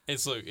here.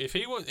 It's look, if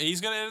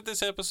he's gonna edit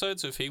this episode,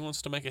 so if he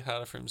wants to make it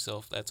harder for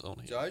himself, that's on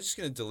him. So I was just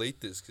gonna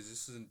delete this because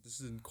this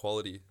isn't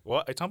quality.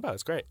 What are you talking about?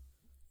 It's great.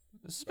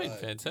 This has been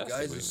fantastic.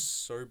 You guys Liam. are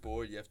so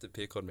bored. You have to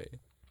pick on me.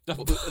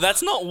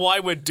 That's not why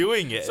we're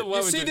doing it. So why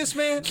You would see this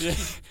man? Yeah.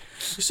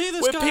 You see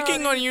this We're guy?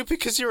 picking on you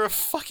because you're a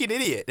fucking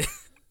idiot.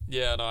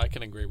 Yeah, no, I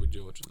can agree with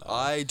George.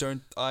 On that.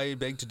 I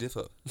beg to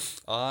differ.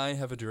 I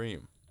have a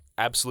dream.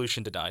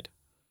 Absolution denied.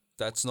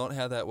 That's not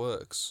how that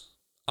works.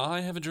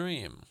 I have a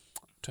dream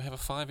to have a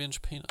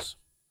 5-inch penis.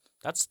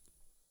 That's,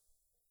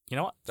 you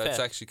know what? That's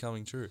Fair. actually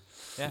coming true.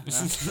 Yeah, no,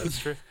 that's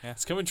true. Yeah,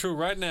 It's coming true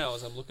right now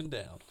as I'm looking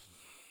down.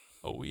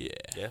 Oh yeah.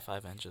 yeah,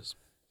 5 inches.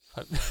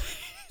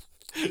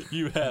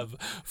 You have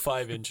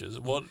 5 inches.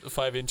 What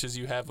 5 inches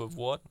you have of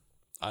what?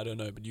 I don't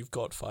know, but you've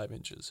got 5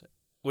 inches.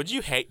 Would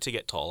you hate to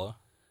get taller?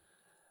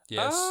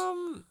 Yes,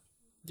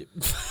 y-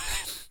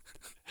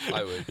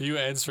 I would. Are you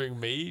answering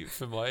me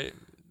for my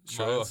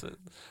Sure. mindset?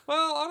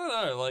 Well, I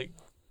don't know. Like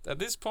at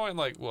this point,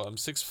 like, well, I'm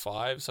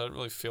 6'5", so I don't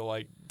really feel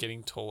like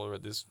getting taller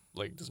at this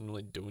like doesn't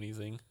really do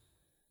anything.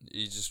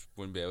 You just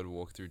wouldn't be able to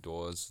walk through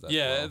doors. That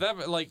Yeah, well.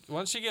 that like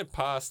once you get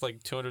past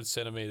like 200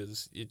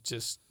 centimeters, it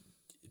just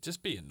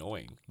be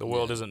annoying. The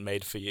world isn't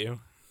made for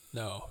you.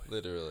 No,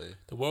 Literally.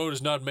 the world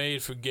is not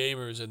made for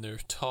gamers and their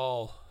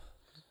tall,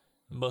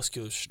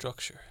 muscular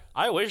structure.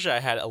 I wish I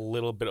had a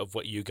little bit of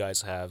what you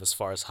guys have as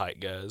far as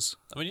height goes.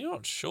 I mean, you're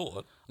not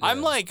short.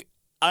 I'm like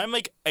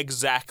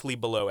exactly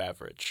below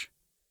average.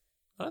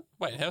 Huh?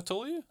 Wait, how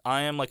tall are you?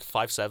 I am like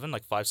 5'7",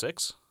 like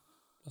 5'6".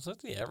 I thought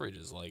the average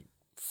is like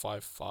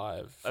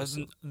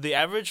 5'5". The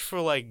average for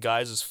like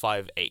guys is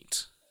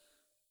 5'8".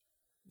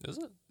 Is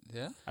it?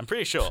 Yeah. I'm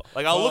pretty sure.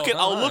 Like I'll look it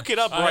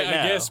up I right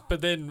now. I guess,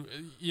 but then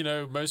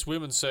most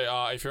women say,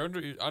 if you're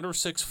under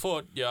 6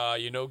 foot, yeah,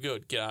 you're no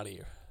good. Get out of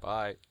here.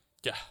 Bye.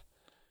 Yeah.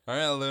 I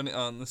remember learning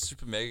on the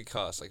Super Mega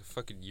Cast like a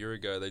fucking year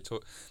ago.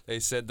 They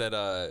said that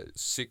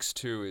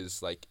 6'2"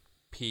 is like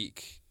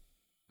peak,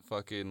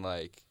 fucking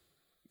like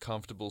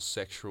comfortable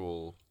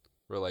sexual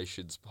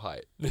relations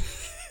height.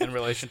 In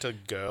relation to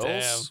girls,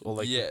 Damn. or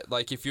like yeah,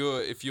 like if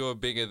you're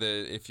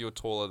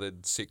taller than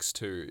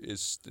 6'2",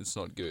 it's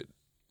not good,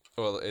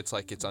 or it's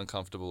like it's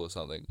uncomfortable or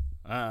something.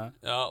 uh,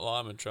 Oh, well,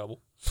 I'm in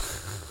trouble.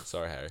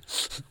 Sorry, Harry.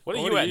 what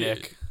are What you are at, you?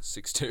 Nick?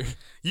 6'2".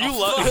 You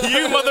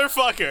you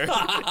motherfucker!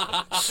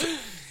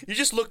 You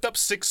just looked up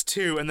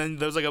 6'2", and then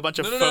there was like a bunch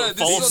of No, this is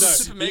on false. the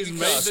Super Mega He's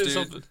Cast, made this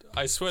dude. on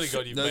I swear to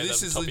God, you No, made this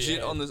that is on top of your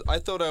legit head. on the. I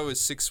thought I was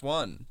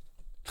 6'1".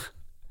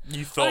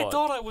 You I thought.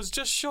 thought I was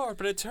just short,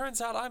 but it turns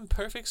out I'm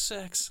perfect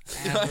sex.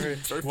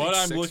 Perfect What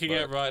I'm sex looking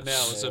at bud. right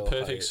now is a Male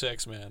perfect height.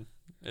 sex man.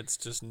 It's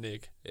just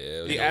Nick.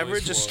 Yeah, The Yeah,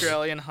 average this was-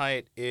 Australian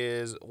height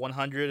is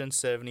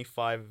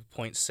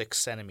 175.6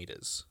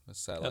 centimeters.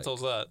 What's that? That's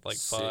like all that, like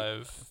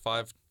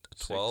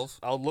 5'12".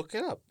 I'll look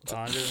it up.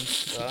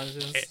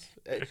 100.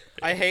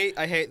 I hate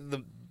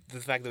the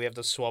fact that we have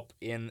to swap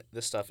in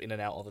the stuff in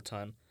and out all the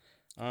time.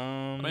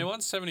 I mean,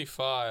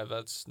 175.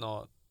 That's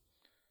not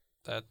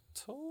that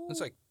tall.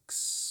 It's like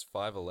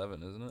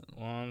 5'11", isn't it?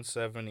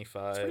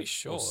 175 pretty Or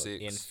short.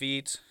 6. in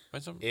feet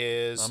Wait, some-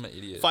 is I'm an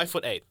idiot.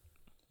 5'8".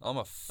 I'm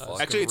a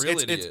fucking Actually, real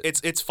idiot.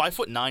 it's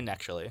 5'9"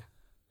 actually.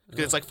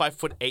 Because it's like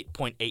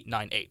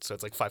 5'8.898", so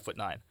it's like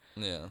 5'9".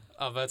 Yeah.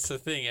 Oh, that's the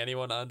thing.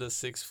 Anyone under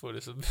 6 foot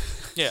is a.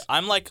 Yeah,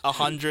 I'm like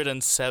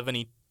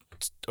 170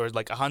 or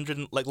like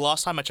 100. Like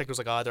last time I checked, it was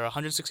like either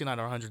 169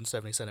 or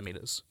 170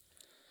 centimeters.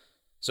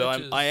 So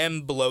Which I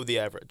am below the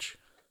average,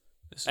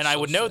 This is and I so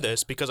would know sad.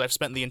 this because I've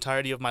spent the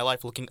entirety of my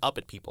life looking up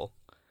at people.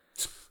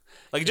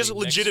 Like just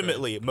Getting next to it.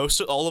 legitimately,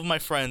 all of my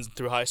friends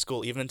through high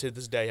school, even to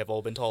this day, have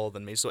all been taller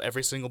than me. So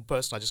every single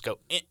person, I just go,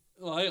 eh.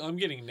 Well, I'm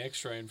getting neck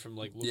strain from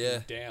like looking Yeah.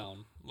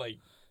 down. Like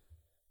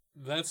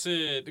that's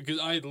it. Because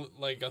I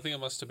think it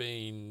must have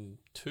been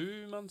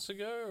 2 months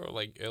ago or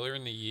like earlier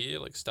in the year.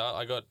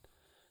 I got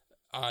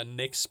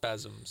neck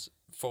spasms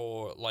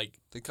for like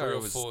The 3 car or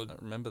was. 4. I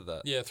remember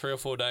that. Yeah, 3 or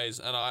 4 days,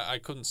 and I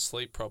couldn't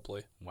sleep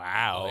properly.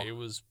 Wow. Like, it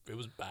was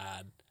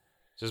bad.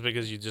 Just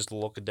because you just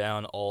look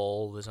down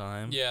all the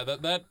time. Yeah,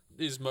 that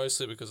is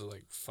mostly because of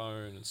like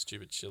phone and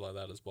stupid shit like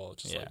that as well.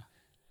 Just Yeah.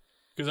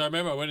 because I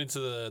remember I went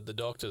into the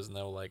doctors and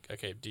they were like,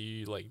 okay, do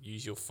you like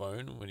use your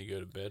phone when you go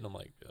to bed? And I'm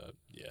like,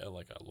 yeah,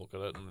 like I look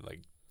at it and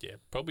like, yeah,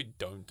 probably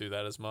don't do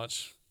that as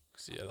much.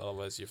 'Cause, yeah,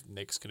 otherwise your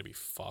neck's gonna be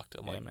fucked.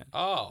 I'm Yeah, like, man.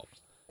 oh,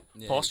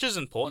 Yeah. Posture's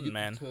important,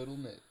 man.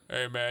 Turtleneck.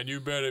 hey man, you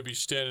better be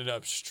standing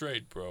up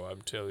straight, bro.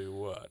 I'm telling you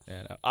what.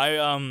 Yeah,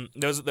 no.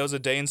 There was a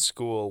day in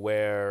school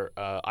where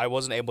I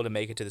wasn't able to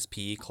make it to this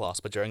PE class,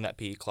 but during that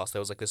PE class there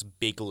was like this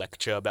big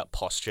lecture about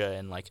posture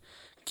and like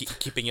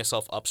keeping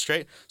yourself up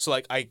straight. So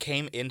like I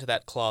came into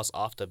that class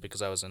after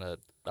because I was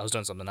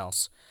doing something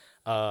else.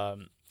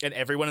 And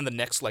everyone in the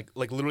next like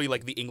literally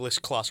like the English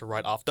class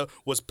right after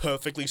was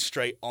perfectly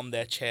straight on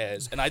their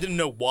chairs, and I didn't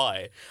know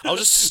why. I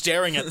was just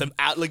staring at them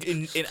out like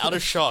in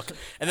utter shock.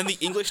 And then the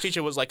English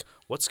teacher was like,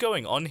 "What's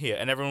going on here?"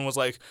 And everyone was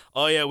like,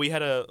 "Oh yeah, we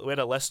had a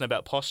lesson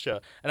about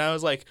posture." And I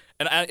was like,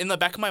 in the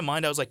back of my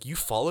mind, I was like, "You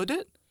followed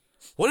it?"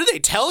 What did they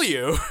tell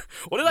you?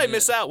 What did I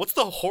miss out? What's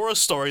the horror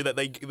story that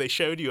they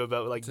showed you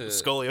about like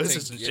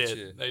scoliosis and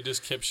shit? They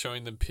just kept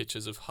showing them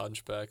pictures of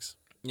hunchbacks.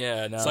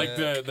 Yeah, no. It's like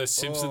the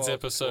Simpsons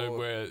episode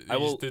where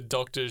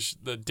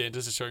the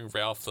dentist is showing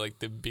Ralph like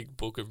the big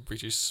book of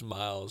British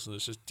smiles, and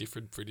there's just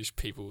different British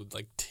people with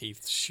like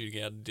teeth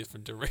shooting out in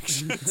different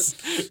directions.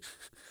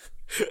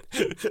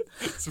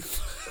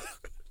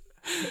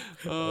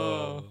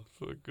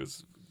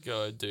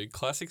 Go, dude.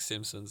 Classic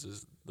Simpsons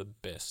is the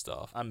best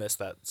stuff. I miss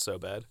that so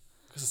bad.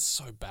 Because it's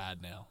so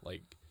bad now.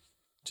 Like,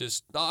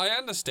 just I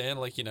understand.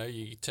 Like, you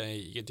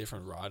get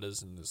different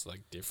writers and there's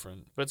like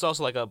different. But it's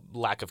also like a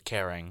lack of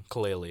caring,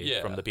 clearly,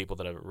 Yeah. from the people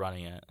that are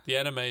running it. The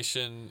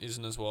animation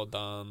isn't as well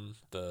done.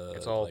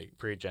 It's all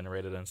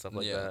pre-generated and stuff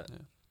like that. Yeah.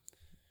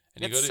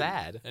 And It's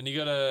sad. And you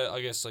gotta,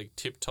 I guess, like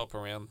tip-top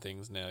around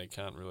things now. You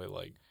can't really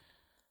like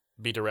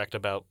Be direct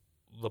about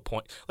the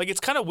point. Like, it's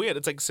kind of weird.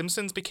 It's like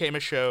Simpsons became a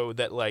show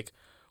that like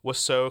was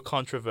so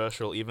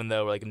controversial, even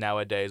though like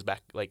nowadays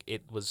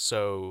it was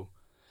so.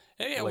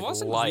 Yeah, it like,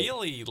 wasn't light.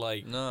 really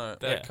like No.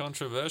 that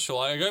controversial.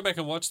 I go back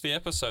and watch the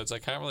episodes. I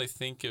can't really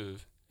think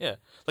of. Yeah,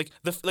 like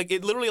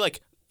it literally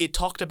like it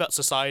talked about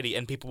society,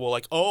 and people were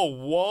like, "Oh,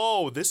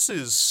 whoa,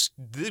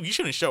 you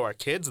shouldn't show our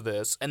kids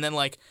this," and then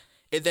like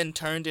it then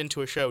turned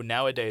into a show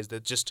nowadays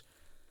that just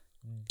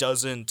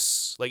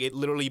doesn't like it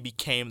literally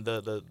became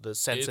the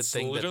censored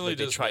thing that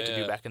they tried to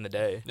do back in the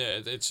day. Yeah,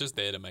 it's just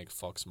there to make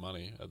Fox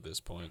money at this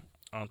point.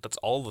 That's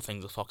all the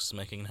things that Fox is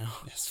making now.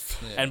 Yes.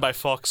 Yeah. And by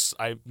Fox,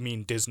 I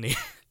mean Disney.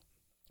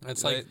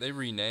 It's They, like they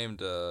renamed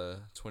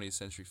 20th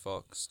Century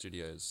Fox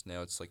Studios.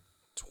 Now it's like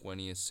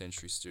 20th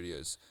Century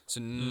Studios. So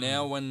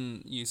now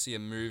when you see a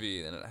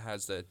movie and it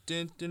has that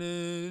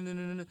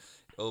it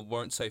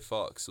won't say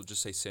Fox. It'll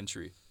just say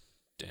Century.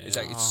 damn. It's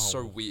like it's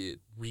so weird.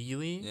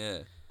 Really? Yeah.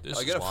 This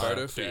I is got a wild.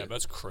 photo for Damn, you.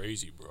 that's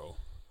crazy, bro.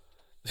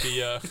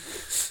 The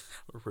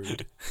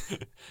Rude.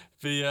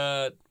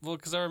 well,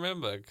 because I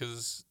remember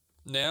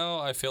now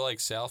I feel like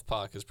South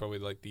Park is probably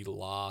like the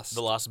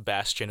last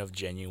bastion of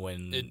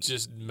genuine. It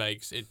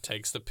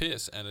takes the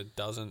piss, and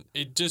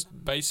it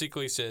just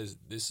basically says,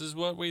 this is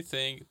what we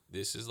think,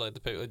 this is like the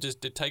people,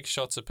 it takes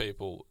shots of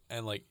people,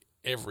 and like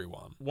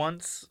everyone,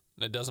 Once.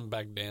 and it doesn't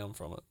back down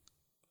from it.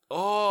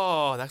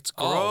 Oh, that's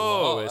gross.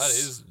 Oh, wow, that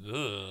is,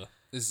 ugh.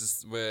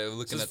 We're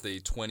looking at the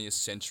 20th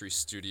Century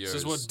Studios.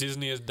 This is what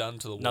Disney has done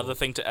to the world. Another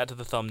thing to add to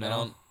the And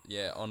thumbnail.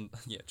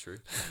 true.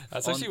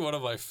 That's actually one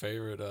of my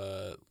favorite,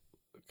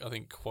 I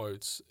think,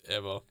 quotes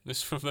ever. This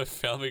is from the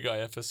Family Guy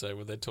episode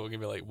where they're talking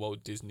about like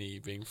Walt Disney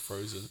being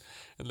frozen,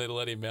 and they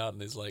let him out,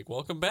 and he's like,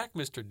 "Welcome back,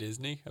 Mr.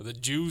 Disney. Are the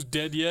Jews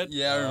dead yet?"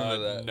 Yeah, I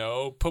remember that.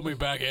 No, put me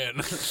back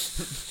in.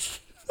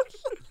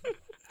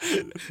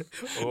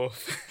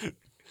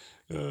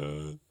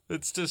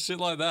 It's just shit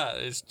like that.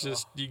 It's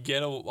just I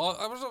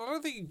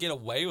don't think you get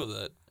away with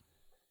it.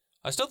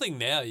 I still think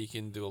now you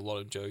can do a lot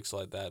of jokes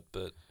like that,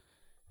 but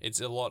it's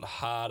a lot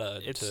harder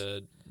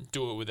to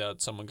do it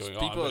without someone going,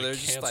 I'm going to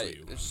cancel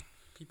you. There's just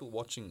people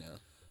watching now.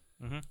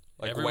 Mm-hmm.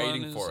 Like Everyone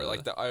waiting for is, it.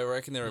 Like I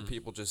reckon there are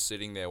people just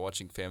sitting there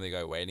watching Family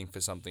Guy, waiting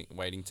for something,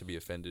 waiting to be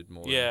offended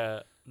more.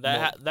 Yeah,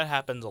 that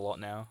happens a lot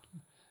now.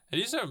 It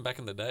used to happen back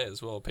in the day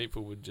as well.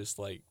 People would just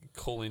like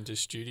call into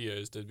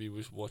studios. They'd be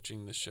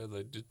watching the show.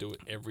 They'd just do it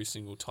every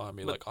single time.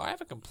 Be like, I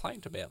have a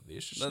complaint about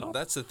this.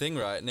 That's the thing,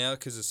 right? Now,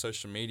 because of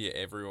social media,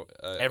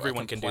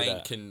 Everyone can do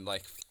that. Can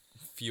like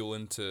fuel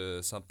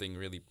into something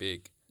really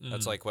big.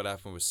 That's like what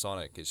happened with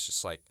Sonic. It's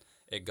just like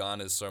it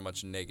garners so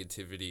much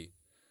negativity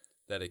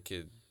that it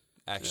could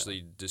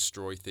actually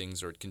destroy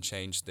things, or it can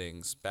change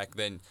things. Back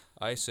then,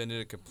 I send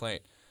in a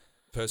complaint.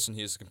 Person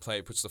hears the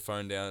complaint, puts the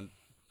phone down.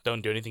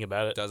 Don't do anything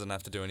about it. Doesn't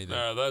have to do anything.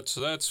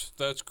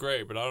 That's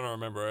great, but I don't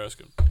remember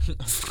asking.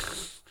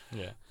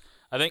 Yeah,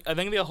 I think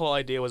the whole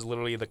idea was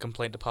literally the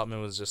complaint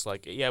department was just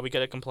like, yeah, we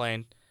get a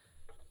complaint.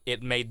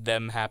 It made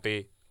them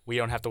happy. We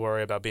don't have to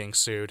worry about being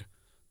sued.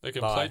 The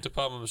complaint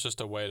department was just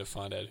a way to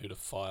find out who to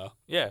fire.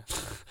 Yeah.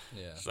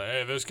 Yeah. So,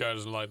 hey, this guy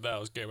doesn't like that.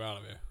 Let's get him out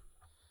of here.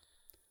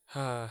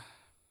 How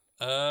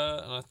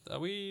are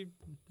we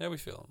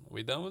feeling? Are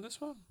we done with this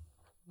one?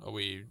 Do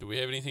we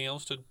have anything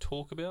else to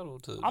talk about or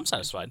to? I'm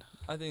satisfied.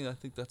 I think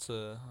that's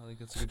a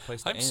good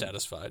place to I'm end.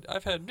 satisfied. I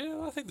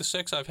think the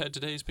sex I've had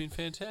today has been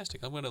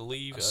fantastic. I'm going to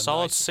leave a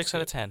Solid nice 6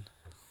 out of 10.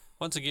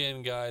 Once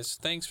again, guys,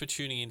 thanks for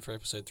tuning in for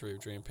episode 3 of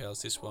Dream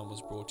Pals. This one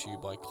was brought to you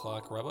by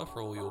Clark Rubber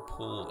for all your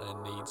pool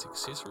and needs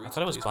accessories. I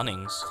thought it was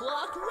Bunnings.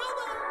 Clock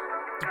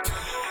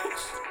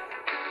Rubber!